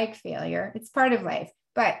don't like failure. It's part of life.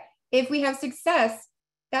 But if we have success,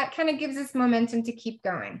 that kind of gives us momentum to keep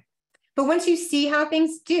going. But once you see how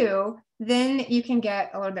things do, then you can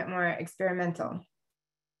get a little bit more experimental.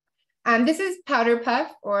 This is powder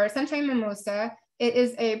puff or sunshine mimosa. It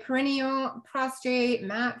is a perennial, prostrate,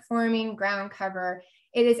 mat-forming ground cover.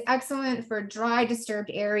 It is excellent for dry, disturbed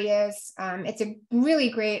areas. It's a really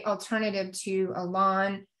great alternative to a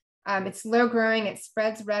lawn. It's low growing, it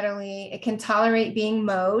spreads readily, it can tolerate being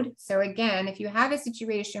mowed. So again, if you have a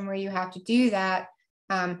situation where you have to do that,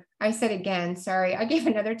 I said again, sorry, I gave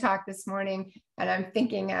another talk this morning and I'm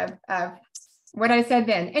thinking of what I said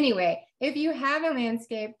then. Anyway, if you have a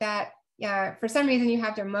landscape that for some reason you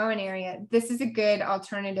have to mow an area, this is a good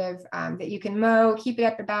alternative that you can mow, keep it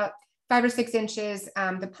up about 5 or 6 inches.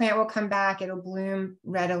 The plant will come back, it'll bloom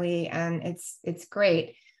readily, and it's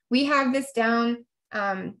great. We have this down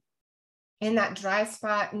in that dry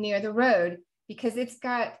spot near the road because it's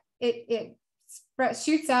got, it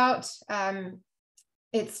shoots out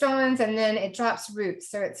its stolons and then it drops roots.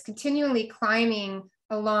 So it's continually climbing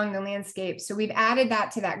along the landscape. So we've added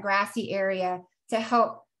that to that grassy area to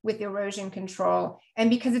help with erosion control. And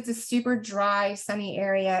because it's a super dry, sunny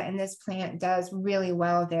area, and this plant does really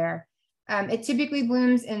well there. It typically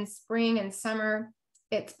blooms in spring and summer.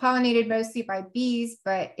 It's pollinated mostly by bees,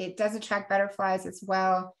 but it does attract butterflies as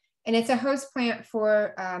well. And it's a host plant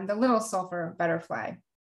for the little sulfur butterfly.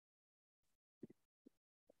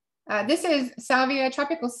 This is salvia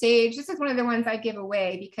tropical sage. This is one of the ones I give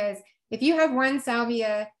away because if you have one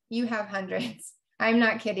salvia, you have hundreds. I'm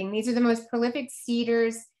not kidding. These are the most prolific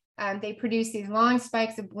seeders. They produce these long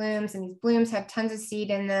spikes of blooms, and these blooms have tons of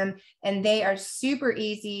seed in them, and they are super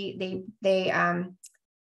easy. They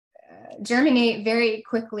germinate very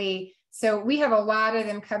quickly. So we have a lot of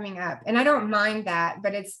them coming up, and I don't mind that,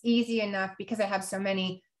 but it's easy enough because I have so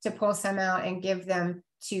many to pull some out and give them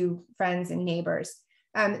to friends and neighbors.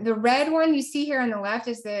 The red one you see here on the left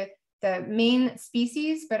is the main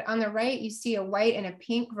species, but on the right, you see a white and a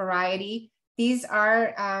pink variety. These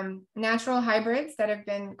are natural hybrids that have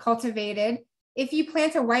been cultivated. If you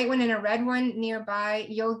plant a white one and a red one nearby,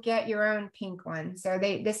 you'll get your own pink one. So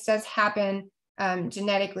this does happen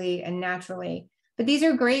genetically and naturally. But these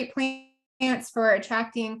are great plants for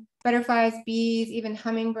attracting butterflies, bees, even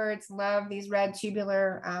hummingbirds love these red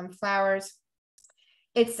tubular flowers.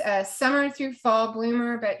 It's a summer through fall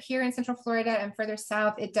bloomer, but here in Central Florida and further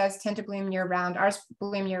south, it does tend to bloom year round. Ours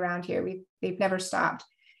bloom year round here. They've never stopped.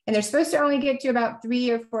 And they're supposed to only get to about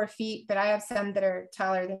 3 or 4 feet, but I have some that are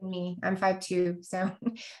taller than me. I'm 5'2", so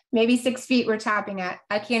maybe 6 feet we're topping at.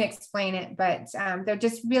 I can't explain it, but they're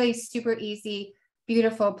just really super easy,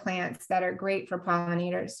 beautiful plants that are great for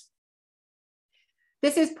pollinators.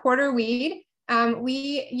 This is porterweed.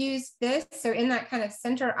 We use this, so in that kind of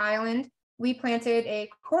center island, we planted a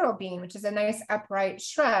coral bean, which is a nice upright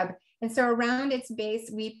shrub. And so around its base,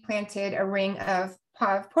 we planted a ring of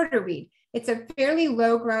porterweed. It's a fairly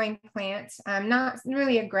low growing plant, not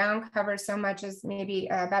really a ground cover so much as maybe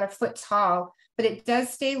about a foot tall, but it does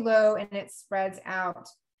stay low and it spreads out.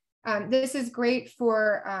 This is great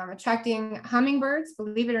for attracting hummingbirds.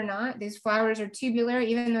 Believe it or not, these flowers are tubular,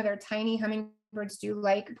 even though they're tiny. Hummingbirds do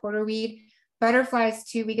like porterweed. Butterflies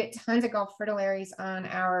too. We get tons of Gulf fritillaries on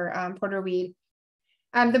our porterweed.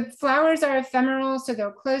 The flowers are ephemeral, so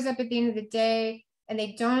they'll close up at the end of the day, and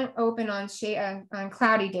they don't open on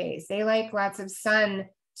cloudy days. They like lots of sun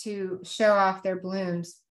to show off their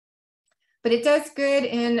blooms. But it does good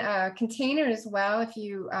in a container as well. If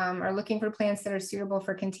you are looking for plants that are suitable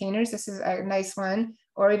for containers, this is a nice one,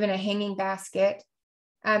 or even a hanging basket.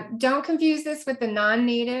 Don't confuse this with the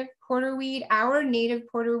non-native porterweed. Our native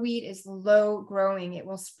porterweed is low growing. It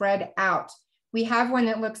will spread out. We have one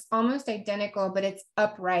that looks almost identical, but it's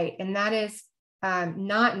upright, and that is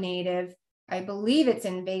not native. I believe it's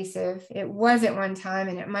invasive. It was at one time,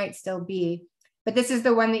 and it might still be. But this is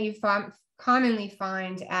the one that you commonly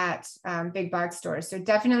find at big box stores. So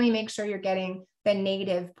definitely make sure you're getting the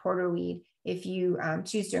native porterweed if you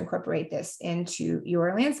choose to incorporate this into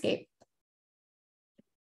your landscape.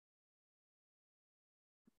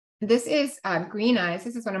 This is green eyes.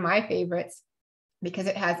 This is one of my favorites because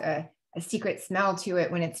it has a secret smell to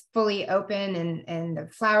it when it's fully open and the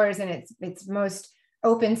flowers in its most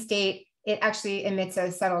open state. It actually emits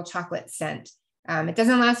a subtle chocolate scent. It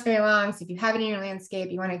doesn't last very long, so if you have it in your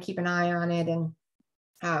landscape, you want to keep an eye on it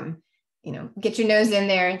and get your nose in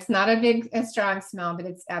there. It's not a strong smell, but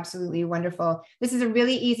it's absolutely wonderful. This is a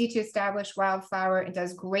really easy to establish wildflower. It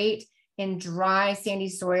does great in dry, sandy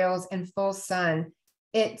soils and full sun.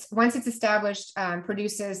 Once it's established,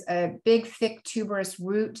 produces a big, thick, tuberous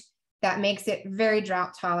root that makes it very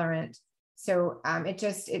drought tolerant. So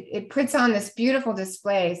it puts on this beautiful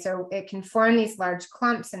display. So it can form these large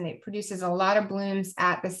clumps and it produces a lot of blooms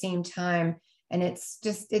at the same time. And it's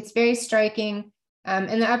very striking.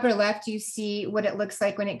 In the upper left, you see what it looks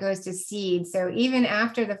like when it goes to seed. So even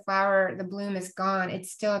after the bloom is gone,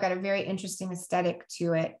 it's still got a very interesting aesthetic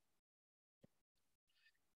to it.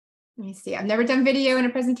 Let me see, I've never done video in a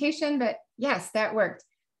presentation, but yes, that worked.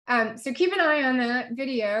 So keep an eye on that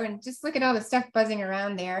video and just look at all the stuff buzzing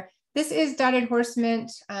around there. This is dotted horse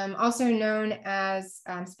mint, also known as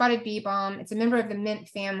spotted bee balm. It's a member of the mint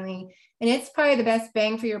family, and it's probably the best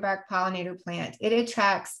bang for your buck pollinator plant. It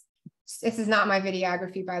attracts, this is not my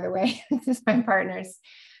videography, by the way, this is my partner's,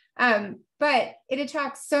 but it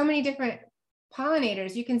attracts so many different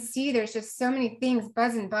pollinators. You can see there's just so many things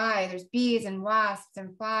buzzing by. There's bees and wasps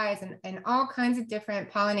and flies and all kinds of different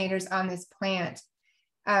pollinators on this plant.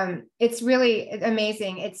 It's really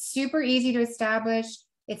amazing. It's super easy to establish.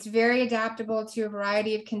 It's very adaptable to a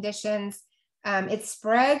variety of conditions. It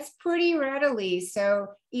spreads pretty readily. So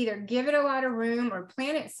either give it a lot of room or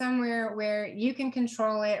plant it somewhere where you can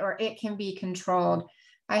control it or it can be controlled.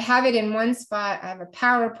 I have it in one spot. I have a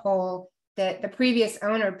power pole that the previous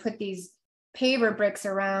owner put these paver bricks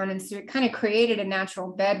around, and so it kind of created a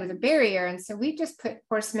natural bed with a barrier. And so we just put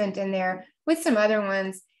horse mint in there with some other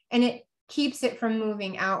ones, and it keeps it from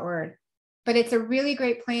moving outward. But it's a really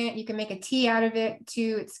great plant. You can make a tea out of it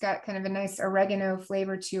too. It's got kind of a nice oregano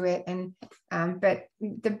flavor to it. And but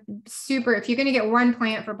if you're going to get one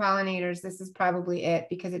plant for pollinators, this is probably it,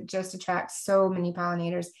 because it just attracts so many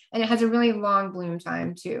pollinators, and it has a really long bloom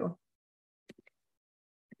time too.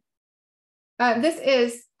 This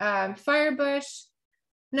is firebush,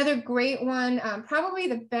 another great one, probably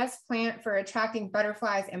the best plant for attracting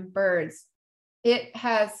butterflies and birds. It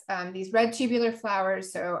has these red tubular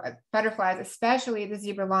flowers, so butterflies, especially the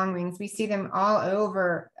zebra longwings, we see them all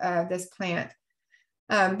over this plant.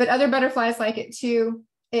 But other butterflies like it too.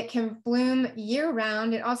 It can bloom year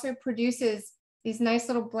round. It also produces these nice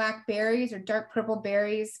little black berries or dark purple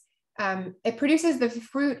berries. It produces the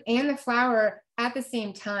fruit and the flower at the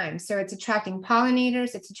same time. So it's attracting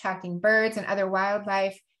pollinators, it's attracting birds and other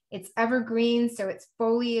wildlife. It's evergreen, so its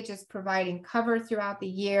foliage is providing cover throughout the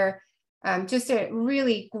year. Just a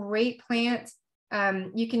really great plant.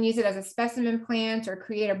 You can use it as a specimen plant or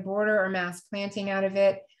create a border or mass planting out of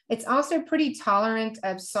it. It's also pretty tolerant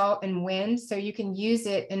of salt and wind, so you can use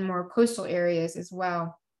it in more coastal areas as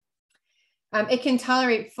well. It can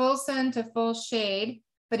tolerate full sun to full shade,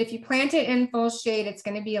 but if you plant it in full shade, it's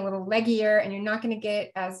going to be a little leggier and you're not going to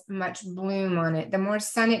get as much bloom on it. The more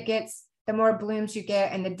sun it gets, the more blooms you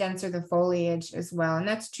get, and the denser the foliage as well. And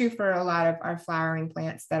that's true for a lot of our flowering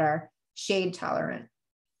plants that are shade tolerant.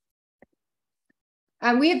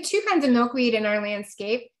 We have two kinds of milkweed in our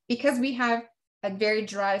landscape. Because we have a very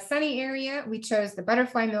dry, sunny area, we chose the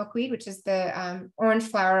butterfly milkweed, which is the orange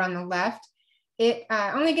flower on the left. It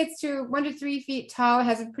only gets to 1 to 3 feet tall. It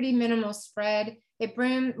has a pretty minimal spread. It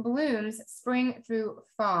blooms spring through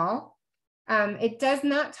fall. It does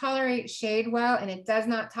not tolerate shade well, and it does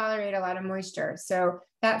not tolerate a lot of moisture. So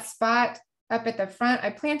that spot up at the front, I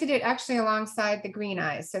planted it actually alongside the green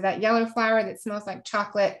eyes. So that yellow flower that smells like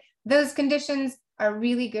chocolate, those conditions are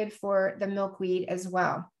really good for the milkweed as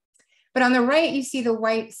well. But on the right, you see the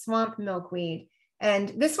white swamp milkweed. And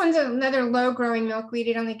this one's another low growing milkweed.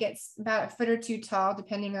 It only gets about 1 foot or 2 tall,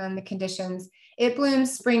 depending on the conditions. It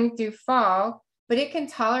blooms spring through fall, but it can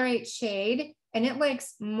tolerate shade, and it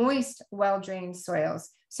likes moist, well-drained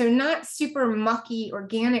soils. So not super mucky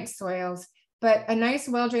organic soils, but a nice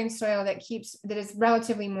well-drained soil that is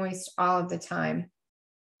relatively moist all of the time.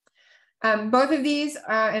 Both of these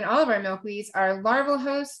and all of our milkweeds are larval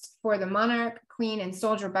hosts for the monarch, queen, and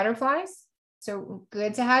soldier butterflies. So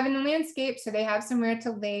good to have in the landscape, so they have somewhere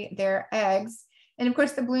to lay their eggs. And of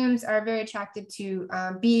course, the blooms are very attracted to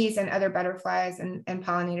bees and other butterflies and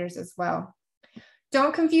pollinators as well.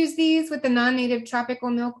 Don't confuse these with the non-native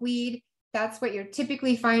tropical milkweed. That's what you're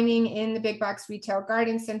typically finding in the big box retail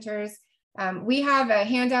garden centers. We have a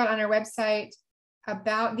handout on our website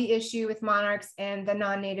about the issue with monarchs and the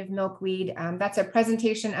non-native milkweed. That's a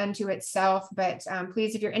presentation unto itself, but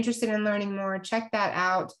please, if you're interested in learning more, check that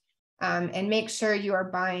out and make sure you are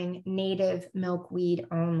buying native milkweed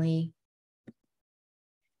only.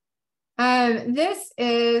 This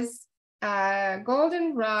is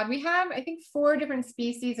goldenrod. We have, I think, 4 different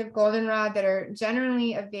species of goldenrod that are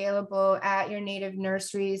generally available at your native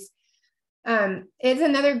nurseries. It's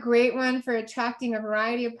another great one for attracting a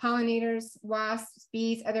variety of pollinators, wasps,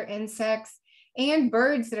 bees, other insects, and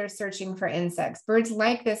birds that are searching for insects. Birds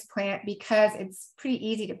like this plant because it's pretty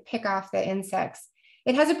easy to pick off the insects.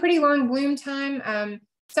 It has a pretty long bloom time,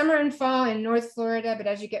 summer and fall in North Florida, but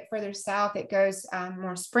as you get further south, it goes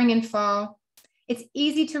more spring and fall. It's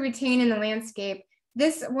easy to retain in the landscape.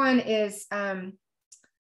 This one is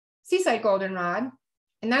seaside goldenrod.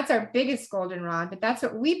 And that's our biggest goldenrod, but that's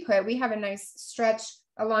what we put. We have a nice stretch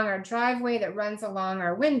along our driveway that runs along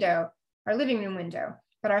our window, our living room window,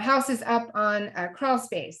 but our house is up on a crawl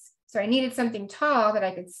space. So I needed something tall that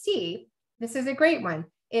I could see. This is a great one.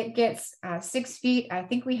 It gets 6 feet. I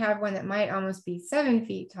think we have one that might almost be 7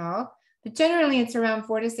 feet tall, but generally it's around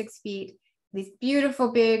 4 to 6 feet. These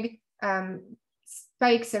beautiful big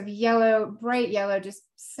spikes of yellow, bright yellow, just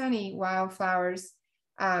sunny wildflowers.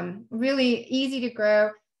 Really easy to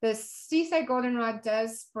grow. The seaside goldenrod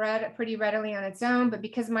does spread pretty readily on its own, but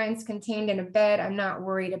because mine's contained in a bed, I'm not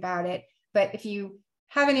worried about it. But if you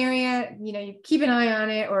have an area, you keep an eye on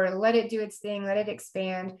it or let it do its thing, let it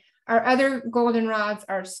expand. Our other goldenrods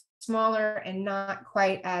are smaller and not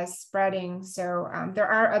quite as spreading. So there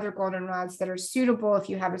are other goldenrods that are suitable if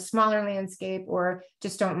you have a smaller landscape or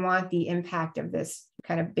just don't want the impact of this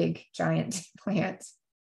kind of big giant plant.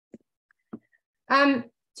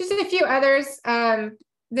 Just a few others.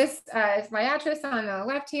 This is liatris on the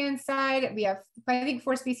left-hand side. We have, I think,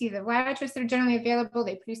 4 species of liatris that are generally available.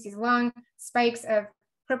 They produce these long spikes of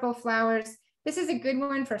purple flowers. This is a good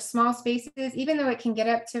one for small spaces. Even though it can get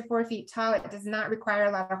up to 4 feet tall, it does not require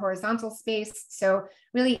a lot of horizontal space. So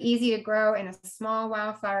really easy to grow in a small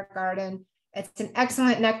wildflower garden. It's an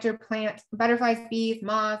excellent nectar plant. Butterflies, bees,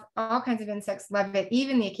 moths, all kinds of insects love it,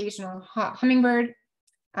 even the occasional hummingbird.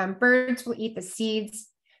 Birds will eat the seeds.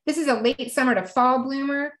 This is a late summer to fall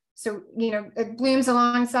bloomer. So, it blooms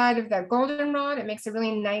alongside of the goldenrod. It makes a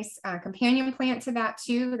really nice companion plant to that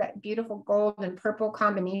too, that beautiful gold and purple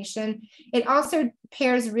combination. It also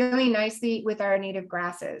pairs really nicely with our native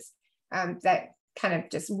grasses. That kind of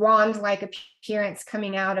just wand-like appearance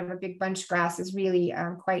coming out of a big bunch grass is really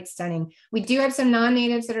quite stunning. We do have some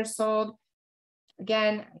non-natives that are sold.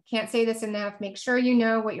 Again, I can't say this enough. Make sure you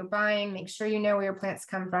know what you're buying. Make sure you know where your plants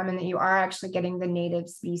come from and that you are actually getting the native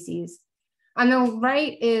species. On the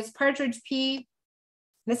right is partridge pea.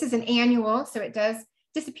 This is an annual, so it does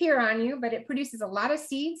disappear on you, but it produces a lot of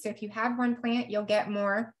seeds. So if you have one plant, you'll get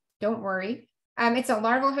more. Don't worry. It's a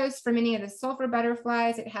larval host for many of the sulfur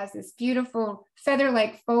butterflies. It has this beautiful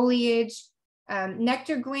feather-like foliage.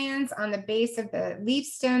 Nectar glands on the base of the leaf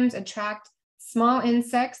stems attract small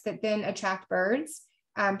insects that then attract birds.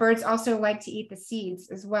 Birds also like to eat the seeds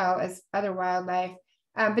as well as other wildlife.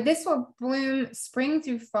 But this will bloom spring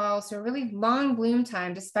through fall, so a really long bloom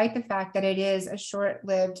time, despite the fact that it is a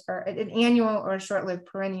short-lived or an annual or a short-lived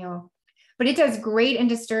perennial. But it does great in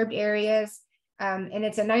disturbed areas, and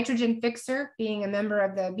it's a nitrogen fixer, being a member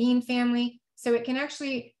of the bean family. So it can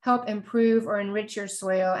actually help improve or enrich your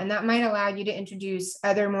soil, and that might allow you to introduce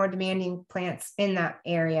other more demanding plants in that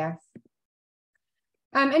area.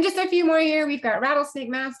 And just a few more here. We've got Rattlesnake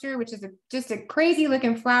Master, which is just a crazy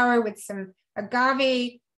looking flower with some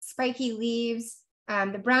agave spiky leaves.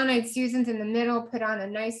 The brown-eyed Susans in the middle put on a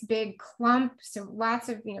nice big clump. So lots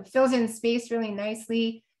of, fills in space really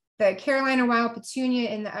nicely. The Carolina Wild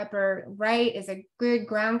Petunia in the upper right is a good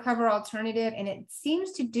ground cover alternative, and it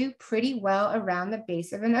seems to do pretty well around the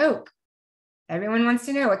base of an oak. Everyone wants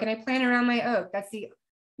to know, what can I plant around my oak? That's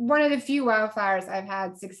one of the few wildflowers I've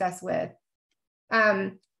had success with.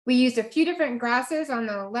 We used a few different grasses. On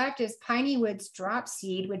the left is Piney Woods Drop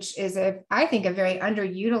Seed, which is I think a very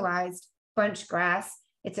underutilized bunch grass.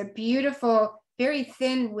 It's a beautiful, very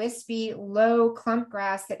thin, wispy, low clump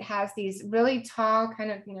grass that has these really tall,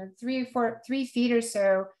 kind of 3 feet or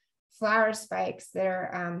so flower spikes that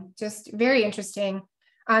are just very interesting.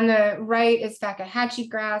 On the right is Fakahatchee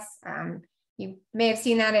grass. You may have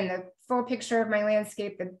seen that in the full picture of my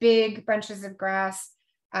landscape, the big bunches of grass.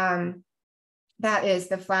 That is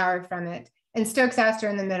the flower from it. And Stokes Aster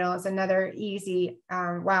in the middle is another easy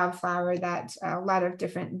wildflower that a lot of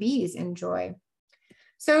different bees enjoy.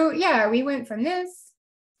 So yeah, we went from this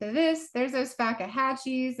to this. There's those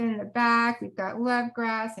Fakahatchees in the back. We've got love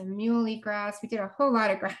grass and muley grass. We did a whole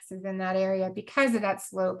lot of grasses in that area because of that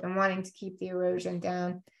slope and wanting to keep the erosion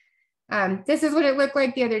down. This is what it looked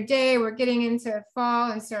like the other day. We're getting into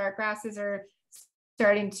fall, and so our grasses are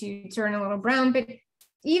starting to turn a little brown, but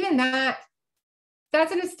even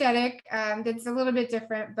that's an aesthetic that's a little bit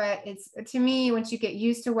different, but to me, once you get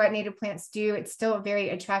used to what native plants do, it's still very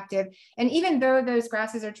attractive. And even though those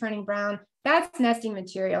grasses are turning brown, that's nesting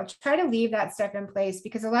material. Try to leave that stuff in place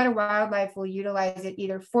because a lot of wildlife will utilize it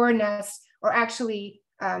either for nests or actually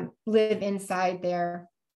live inside there.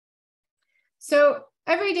 So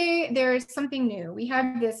every day there's something new. We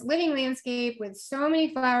have this living landscape with so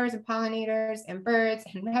many flowers and pollinators and birds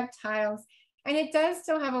and reptiles. And it does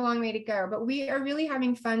still have a long way to go, but we are really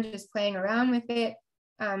having fun just playing around with it.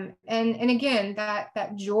 And again,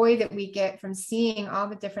 that joy that we get from seeing all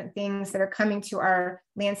the different things that are coming to our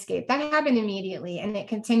landscape, that happened immediately, and it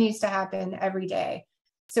continues to happen every day.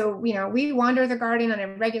 So, we wander the garden on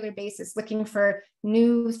a regular basis, looking for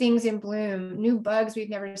new things in bloom, new bugs we've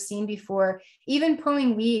never seen before. Even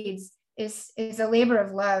pulling weeds is a labor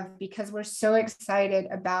of love because we're so excited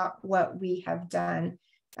about what we have done.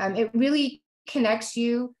 It really connects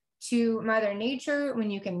you to Mother Nature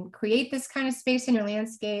when you can create this kind of space in your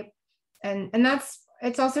landscape. And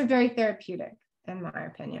it's also very therapeutic, in my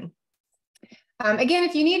opinion. Again,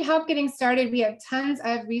 if you need help getting started, we have tons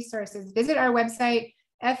of resources. Visit our website,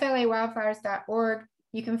 flawildflowers.org.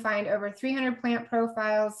 You can find over 300 plant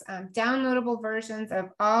profiles, downloadable versions of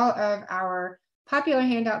all of our popular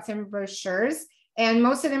handouts and brochures. And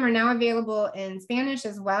most of them are now available in Spanish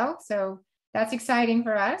as well. So that's exciting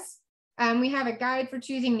for us. We have a guide for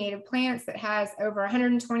choosing native plants that has over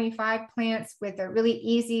 125 plants with a really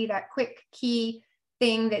easy, that quick key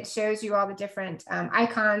thing that shows you all the different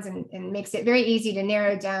icons and makes it very easy to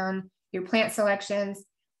narrow down your plant selections.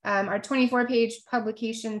 Our 24-page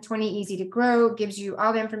publication, 20 Easy to Grow, gives you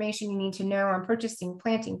all the information you need to know on purchasing,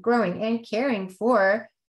 planting, growing, and caring for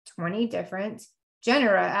 20 different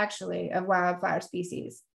genera, actually, of wildflower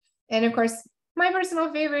species. And of course, my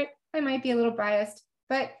personal favorite, I might be a little biased,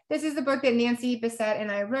 but this is the book that Nancy Bissett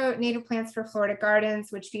and I wrote, Native Plants for Florida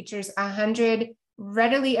Gardens, which features 100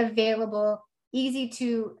 readily available, easy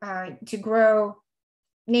to grow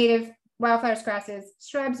native wildflowers, grasses,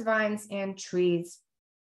 shrubs, vines, and trees.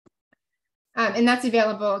 And that's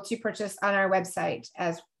available to purchase on our website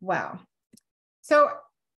as well. So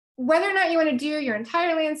whether or not you want to do your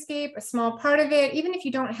entire landscape, a small part of it, even if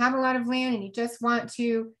you don't have a lot of land and you just want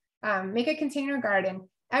to make a container garden,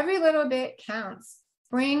 every little bit counts.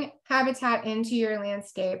 Bring habitat into your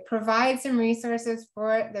landscape, provide some resources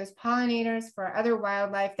for those pollinators, for other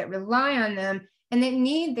wildlife that rely on them and that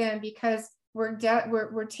need them because we're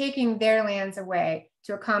taking their lands away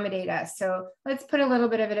to accommodate us. So let's put a little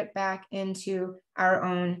bit of it back into our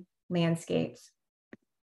own landscapes.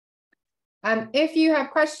 If you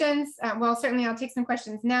have questions, well, certainly I'll take some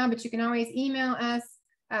questions now, but you can always email us.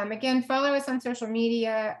 Again, follow us on social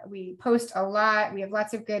media. We post a lot. We have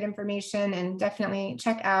lots of good information, and definitely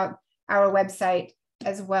check out our website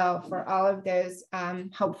as well for all of those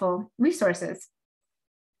helpful resources.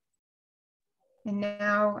 And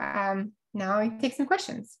now I take some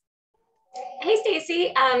questions. Hey,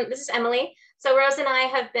 Stacey, this is Emily. So Rose and I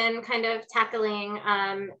have been kind of tackling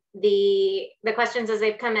the questions as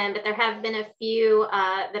they've come in, but there have been a few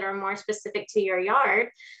that are more specific to your yard.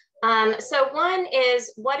 So one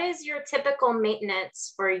is, what is your typical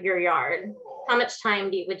maintenance for your yard? How much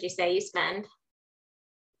time would you say you spend?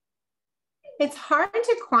 It's hard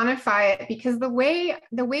to quantify it because the way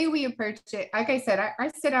we approach it, like I said,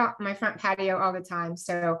 I sit out my front patio all the time.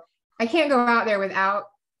 So I can't go out there without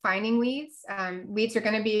finding weeds. Weeds are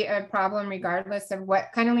going to be a problem regardless of what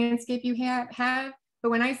kind of landscape you have.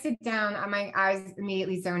 But when I sit down, my eyes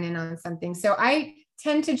immediately zone in on something. So I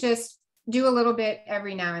tend to just do a little bit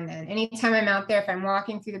every now and then. Anytime I'm out there, if I'm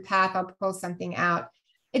walking through the path, I'll pull something out.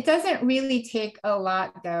 It doesn't really take a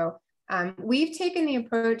lot though. We've taken the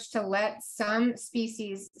approach to let some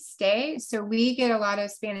species stay. So we get a lot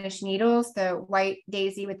of Spanish needles, the white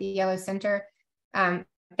daisy with the yellow center.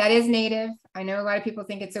 That is native. I know a lot of people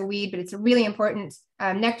think it's a weed, but it's a really important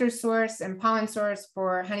nectar source and pollen source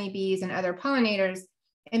for honeybees and other pollinators.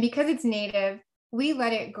 And because it's native, we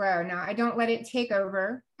let it grow. Now, I don't let it take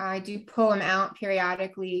over. I do pull them out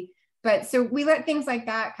periodically. But so we let things like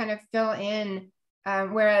that kind of fill in,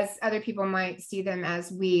 whereas other people might see them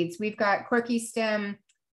as weeds. We've got quirky stem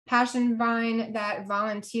passion vine that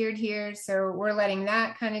volunteered here. So we're letting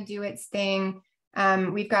that kind of do its thing.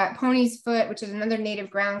 We've got pony's foot, which is another native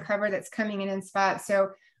ground cover that's coming in spots.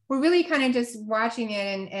 So we're really kind of just watching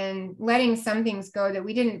it and letting some things go that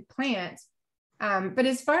we didn't plant. But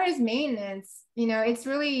as far as maintenance, you know, it's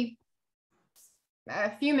really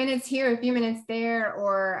a few minutes here, a few minutes there,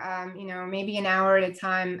 or, you know, maybe an hour at a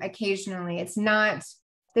time occasionally. It's not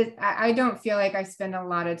that I don't feel like I spend a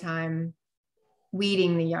lot of time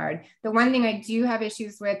weeding the yard. The one thing I do have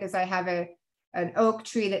issues with is I have an oak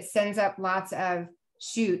tree that sends up lots of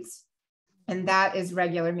shoots, and that is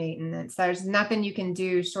regular maintenance. There's nothing you can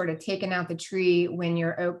do short of taking out the tree when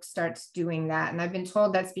your oak starts doing that. And I've been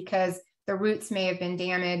told that's because the roots may have been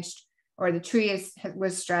damaged or the tree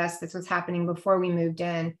was stressed. This was happening before we moved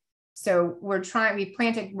in. So we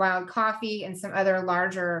planted wild coffee and some other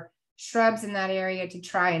larger shrubs in that area to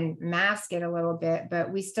try and mask it a little bit,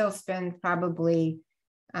 but we still spend probably,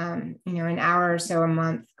 you know, an hour or so a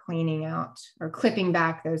month cleaning out or clipping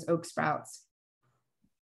back those oak sprouts.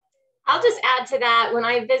 I'll just add to that. When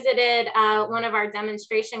I visited one of our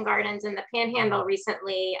demonstration gardens in the Panhandle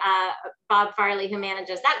recently, Bob Farley, who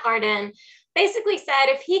manages that garden, basically said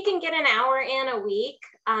if he can get an hour in a week,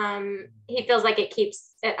 he feels like it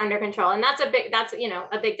keeps it under control. And that's you know,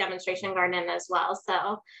 a big demonstration garden as well.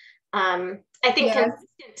 So I think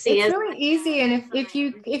consistency is really easy. And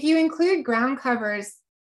if you include ground covers,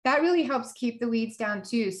 that really helps keep the weeds down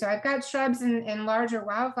too. So I've got shrubs and larger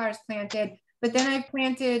wildflowers planted, but then I've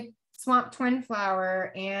planted swamp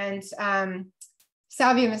twinflower and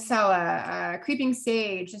salvia macella, creeping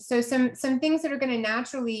sage. So some things that are going to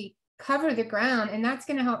naturally cover the ground, and that's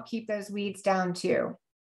going to help keep those weeds down too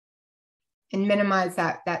and minimize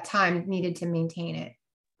that time needed to maintain it.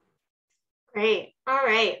 Great. All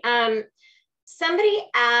right. Somebody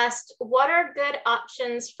asked, what are good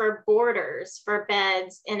options for borders for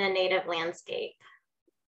beds in a native landscape?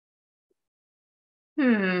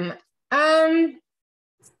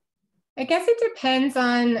 I guess it depends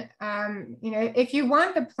on, you know, if you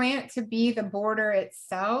want the plant to be the border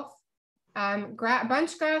itself,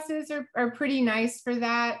 bunch grasses are pretty nice for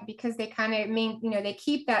that because they kind of you know, they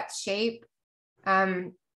keep that shape.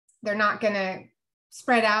 They're not going to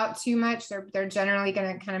spread out too much. They're generally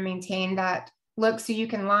going to kind of maintain that look. So you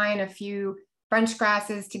can line a few bunch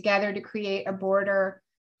grasses together to create a border.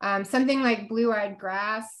 Something like blue-eyed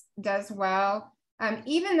grass does well.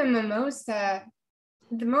 Even the mimosa,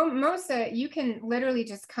 you can literally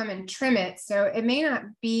just come and trim it. So it may not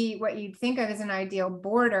be what you'd think of as an ideal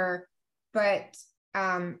border, but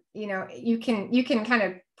you know, you can kind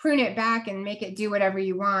of prune it back and make it do whatever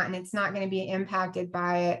you want, and it's not going to be impacted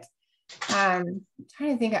by it. I'm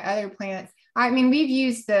trying to think of other plants. I mean, we've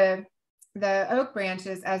used the oak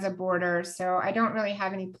branches as a border, so I don't really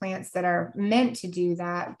have any plants that are meant to do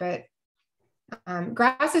that, but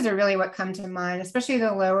grasses are really what come to mind, especially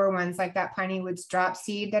the lower ones, like that piney woods drop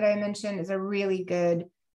seed that I mentioned is a really good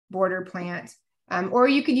border plant. Or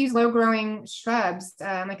you could use low growing shrubs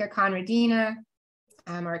like a conradina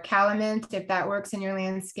or a calamint if that works in your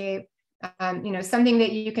landscape. You know, something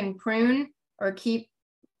that you can prune or keep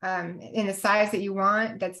in the size that you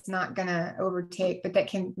want, that's not going to overtake, but that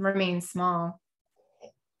can remain small.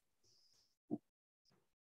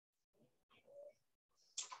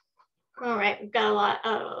 All right, we've got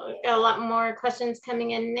a lot more questions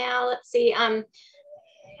coming in now. Let's see.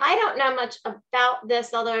 I don't know much about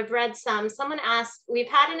this, although I've read some. Someone asked, we've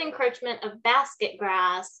had an encroachment of basket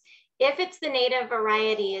grass. If it's the native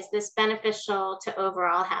variety, is this beneficial to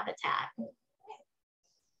overall habitat?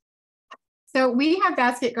 So we have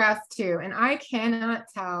basket grass too, and I cannot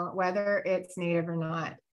tell whether it's native or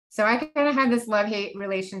not. So I kind of have this love-hate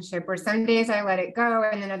relationship where some days I let it go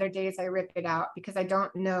and then other days I rip it out because I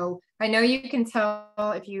don't know. I know you can tell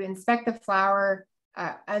if you inspect the flower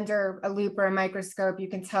under a loop or a microscope, you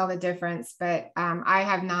can tell the difference, but I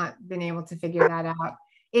have not been able to figure that out.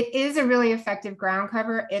 It is a really effective ground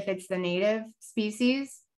cover if it's the native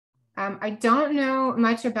species. I don't know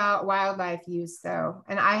much about wildlife use though,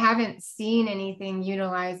 and I haven't seen anything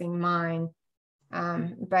utilizing mine.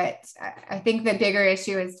 But I think the bigger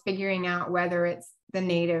issue is figuring out whether it's the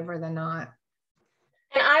native or the not.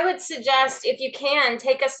 And I would suggest, if you can,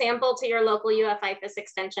 take a sample to your local UFIFIS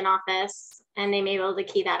extension office, and they may be able to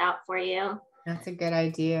key that out for you. That's a good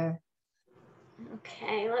idea.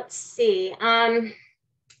 Okay, let's see.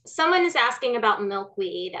 Someone is asking about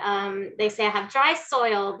milkweed. They say, I have dry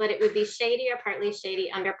soil, but it would be shady or partly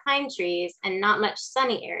shady under pine trees and not much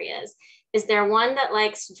sunny areas. Is there one that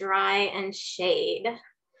likes dry and shade?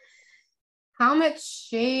 How much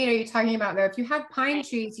shade are you talking about though? If you have pine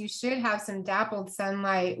trees, you should have some dappled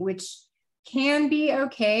sunlight, which can be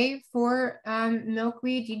okay for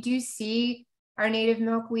milkweed. You do see our native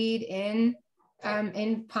milkweed in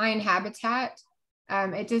pine habitat.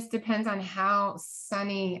 It just depends on how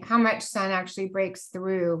much sun actually breaks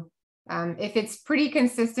through. If it's pretty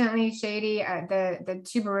consistently shady, the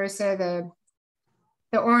tuberosa,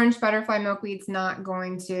 the orange butterfly milkweed's not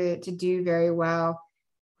going to do very well.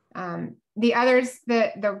 The others,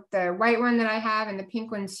 the white one that I have and the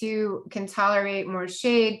pink one too, can tolerate more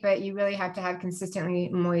shade, but you really have to have consistently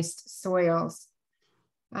moist soils.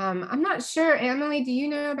 I'm not sure, Emily, do you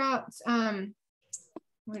know about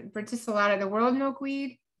verticillata, the world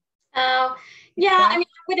milkweed? Oh, yeah, I mean,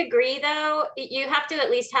 I would agree though. You have to at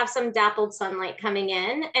least have some dappled sunlight coming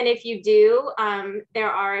in. And if you do, there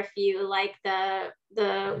are a few like the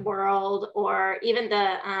world or even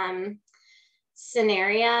the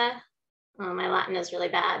Cinerea. Oh, my Latin is really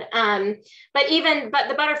bad. But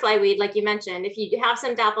the butterfly weed, like you mentioned, if you have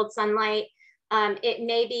some dappled sunlight, it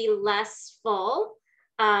may be less full.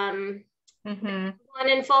 One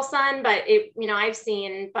in full sun, but I've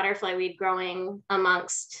seen butterfly weed growing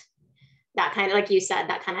amongst that kind of, like you said,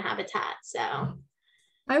 that kind of habitat. So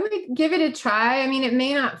I would give it a try. I mean, it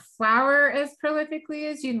may not flower as prolifically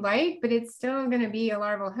as you'd like, but it's still going to be a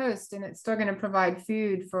larval host and it's still going to provide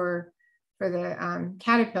food for the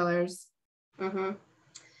caterpillars. Yeah.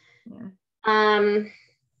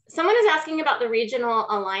 Someone is asking about the regional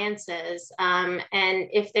alliances and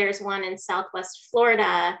if there's one in Southwest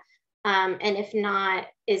Florida. And if not,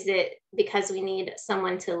 is it because we need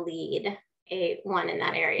someone to lead one in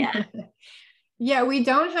that area? Yeah, we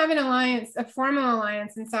don't have an alliance, a formal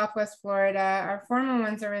alliance in Southwest Florida. Our formal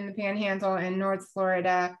ones are in the Panhandle and North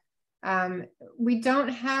Florida. We don't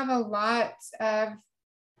have a lot of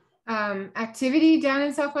activity down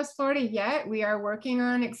in Southwest Florida yet. We are working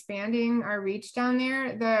on expanding our reach down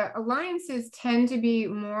there. The alliances tend to be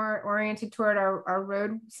more oriented toward our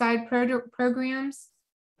roadside programs.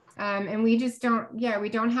 And we just we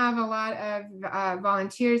don't have a lot of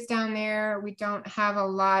volunteers down there. We don't have a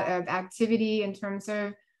lot of activity in terms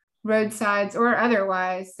of roadsides or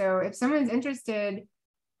otherwise. So if someone's interested,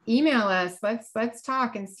 email us. Let's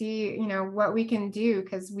talk and see, what we can do,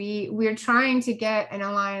 because we're trying to get an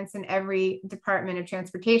alliance in every Department of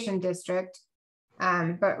Transportation district.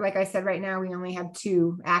 But like I said, right now we only have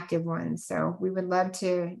 2 active ones. So we would love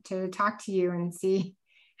to talk to you and see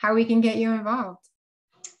how we can get you involved.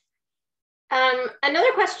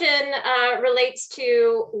 Another question relates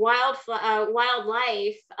to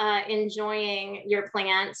wildlife enjoying your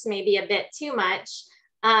plants maybe a bit too much.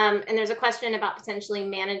 And there's a question about potentially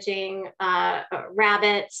managing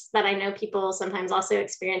rabbits, but I know people sometimes also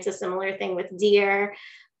experience a similar thing with deer.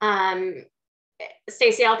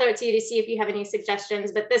 Stacey, I'll throw it to you to see if you have any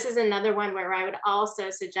suggestions, but this is another one where I would also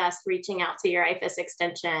suggest reaching out to your IFIS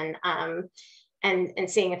extension and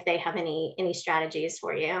seeing if they have any strategies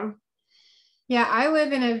for you. Yeah, I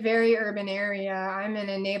live in a very urban area. I'm in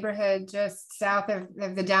a neighborhood just south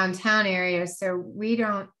of the downtown area. So we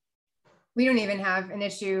don't even have an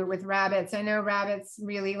issue with rabbits. I know rabbits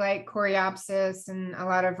really like coreopsis and a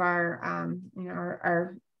lot of our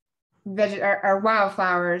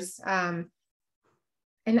wildflowers. And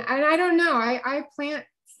I don't know, I plant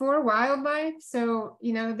for wildlife. So,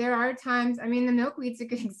 there are times, the milkweed's a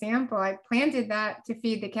good example. I planted that to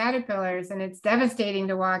feed the caterpillars and it's devastating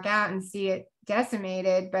to walk out and see it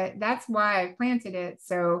decimated, but that's why I planted it.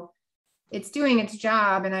 So it's doing its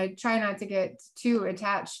job, and I try not to get too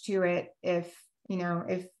attached to it if I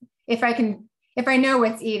know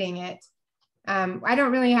what's eating it. I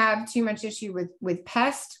don't really have too much issue with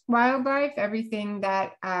pest wildlife. Everything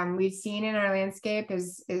that we've seen in our landscape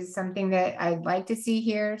is something that I'd like to see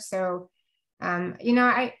here. So, you know,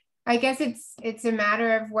 I guess it's a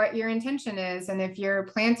matter of what your intention is. And if you're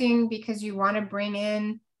planting because you want to bring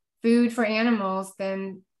in food for animals,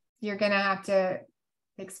 then you're going to have to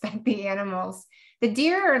expect the animals. The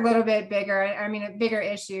deer are a little bit bigger. I mean, a bigger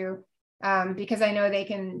issue because I know they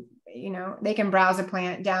can, you know, they can browse a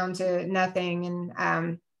plant down to nothing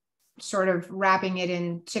and sort of wrapping it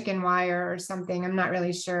in chicken wire or something. I'm not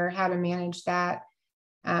really sure how to manage that.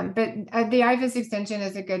 But the IFAS extension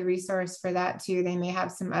is a good resource for that too. They may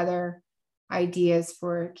have some other ideas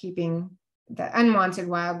for keeping the unwanted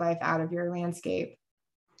wildlife out of your landscape.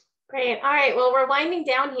 Great. All right. Well, we're winding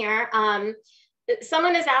down here.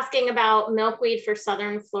 Someone is asking about milkweed for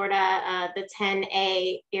Southern Florida, the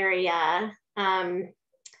 10A area.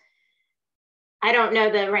 I don't know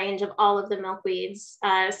the range of all of the milkweeds.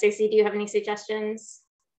 Stacey, do you have any suggestions?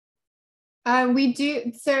 We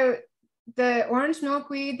do. So the orange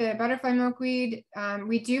milkweed, the butterfly milkweed,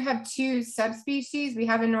 we do have two subspecies. We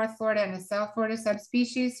have a North Florida and a South Florida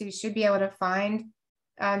subspecies. So you should be able to find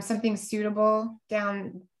something suitable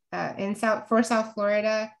down for South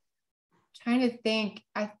Florida. Trying to think,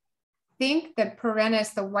 I think the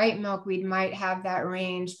perennis, the white milkweed might have that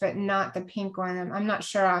range, but not the pink one. I'm not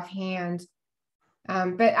sure offhand.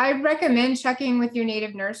 But I recommend checking with your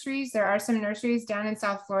native nurseries. There are some nurseries down in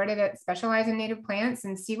South Florida that specialize in native plants,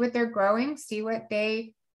 and see what they're growing, see what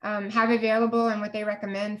they have available and what they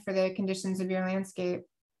recommend for the conditions of your landscape.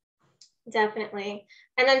 Definitely.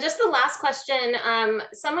 And then just the last question,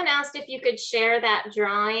 someone asked if you could share that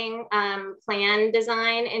drawing plan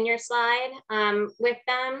design in your slide with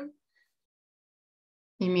them.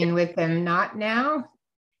 You mean with them not now?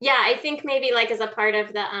 Yeah, I think maybe like as a part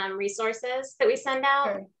of the resources that we send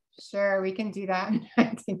out. Sure, we can do that.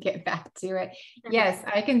 I can get back to it. Yes,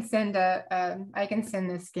 I can send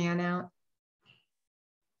the scan out.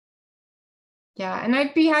 Yeah, and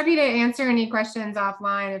I'd be happy to answer any questions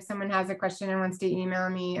offline if someone has a question and wants to email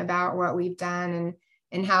me about what we've done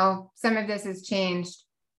and how some of this has changed.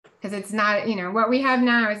 Because it's not, you know, what we have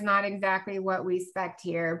now is not exactly what we spec'd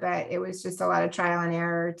here, but it was just a lot of trial and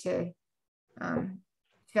error to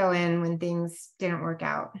fill in when things didn't work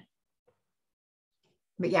out.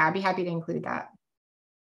 But yeah, I'd be happy to include that.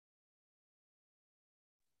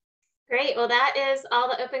 Great. Well, that is all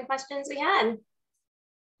the open questions we had.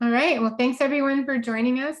 All right. Well, thanks everyone for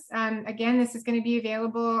joining us. Again, this is going to be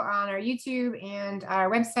available on our YouTube and our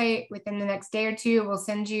website within the next day or two. We'll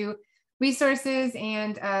send you resources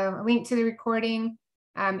and a link to the recording.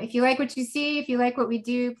 If you like what you see, if you like what we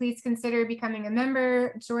do, please consider becoming a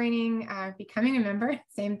member, becoming a member,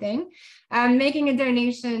 same thing, making a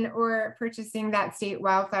donation or purchasing that state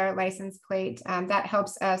wildflower license plate. That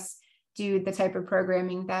helps us do the type of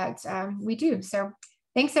programming that we do. So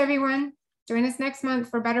thanks everyone. Join us next month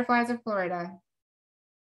for Butterflies of Florida.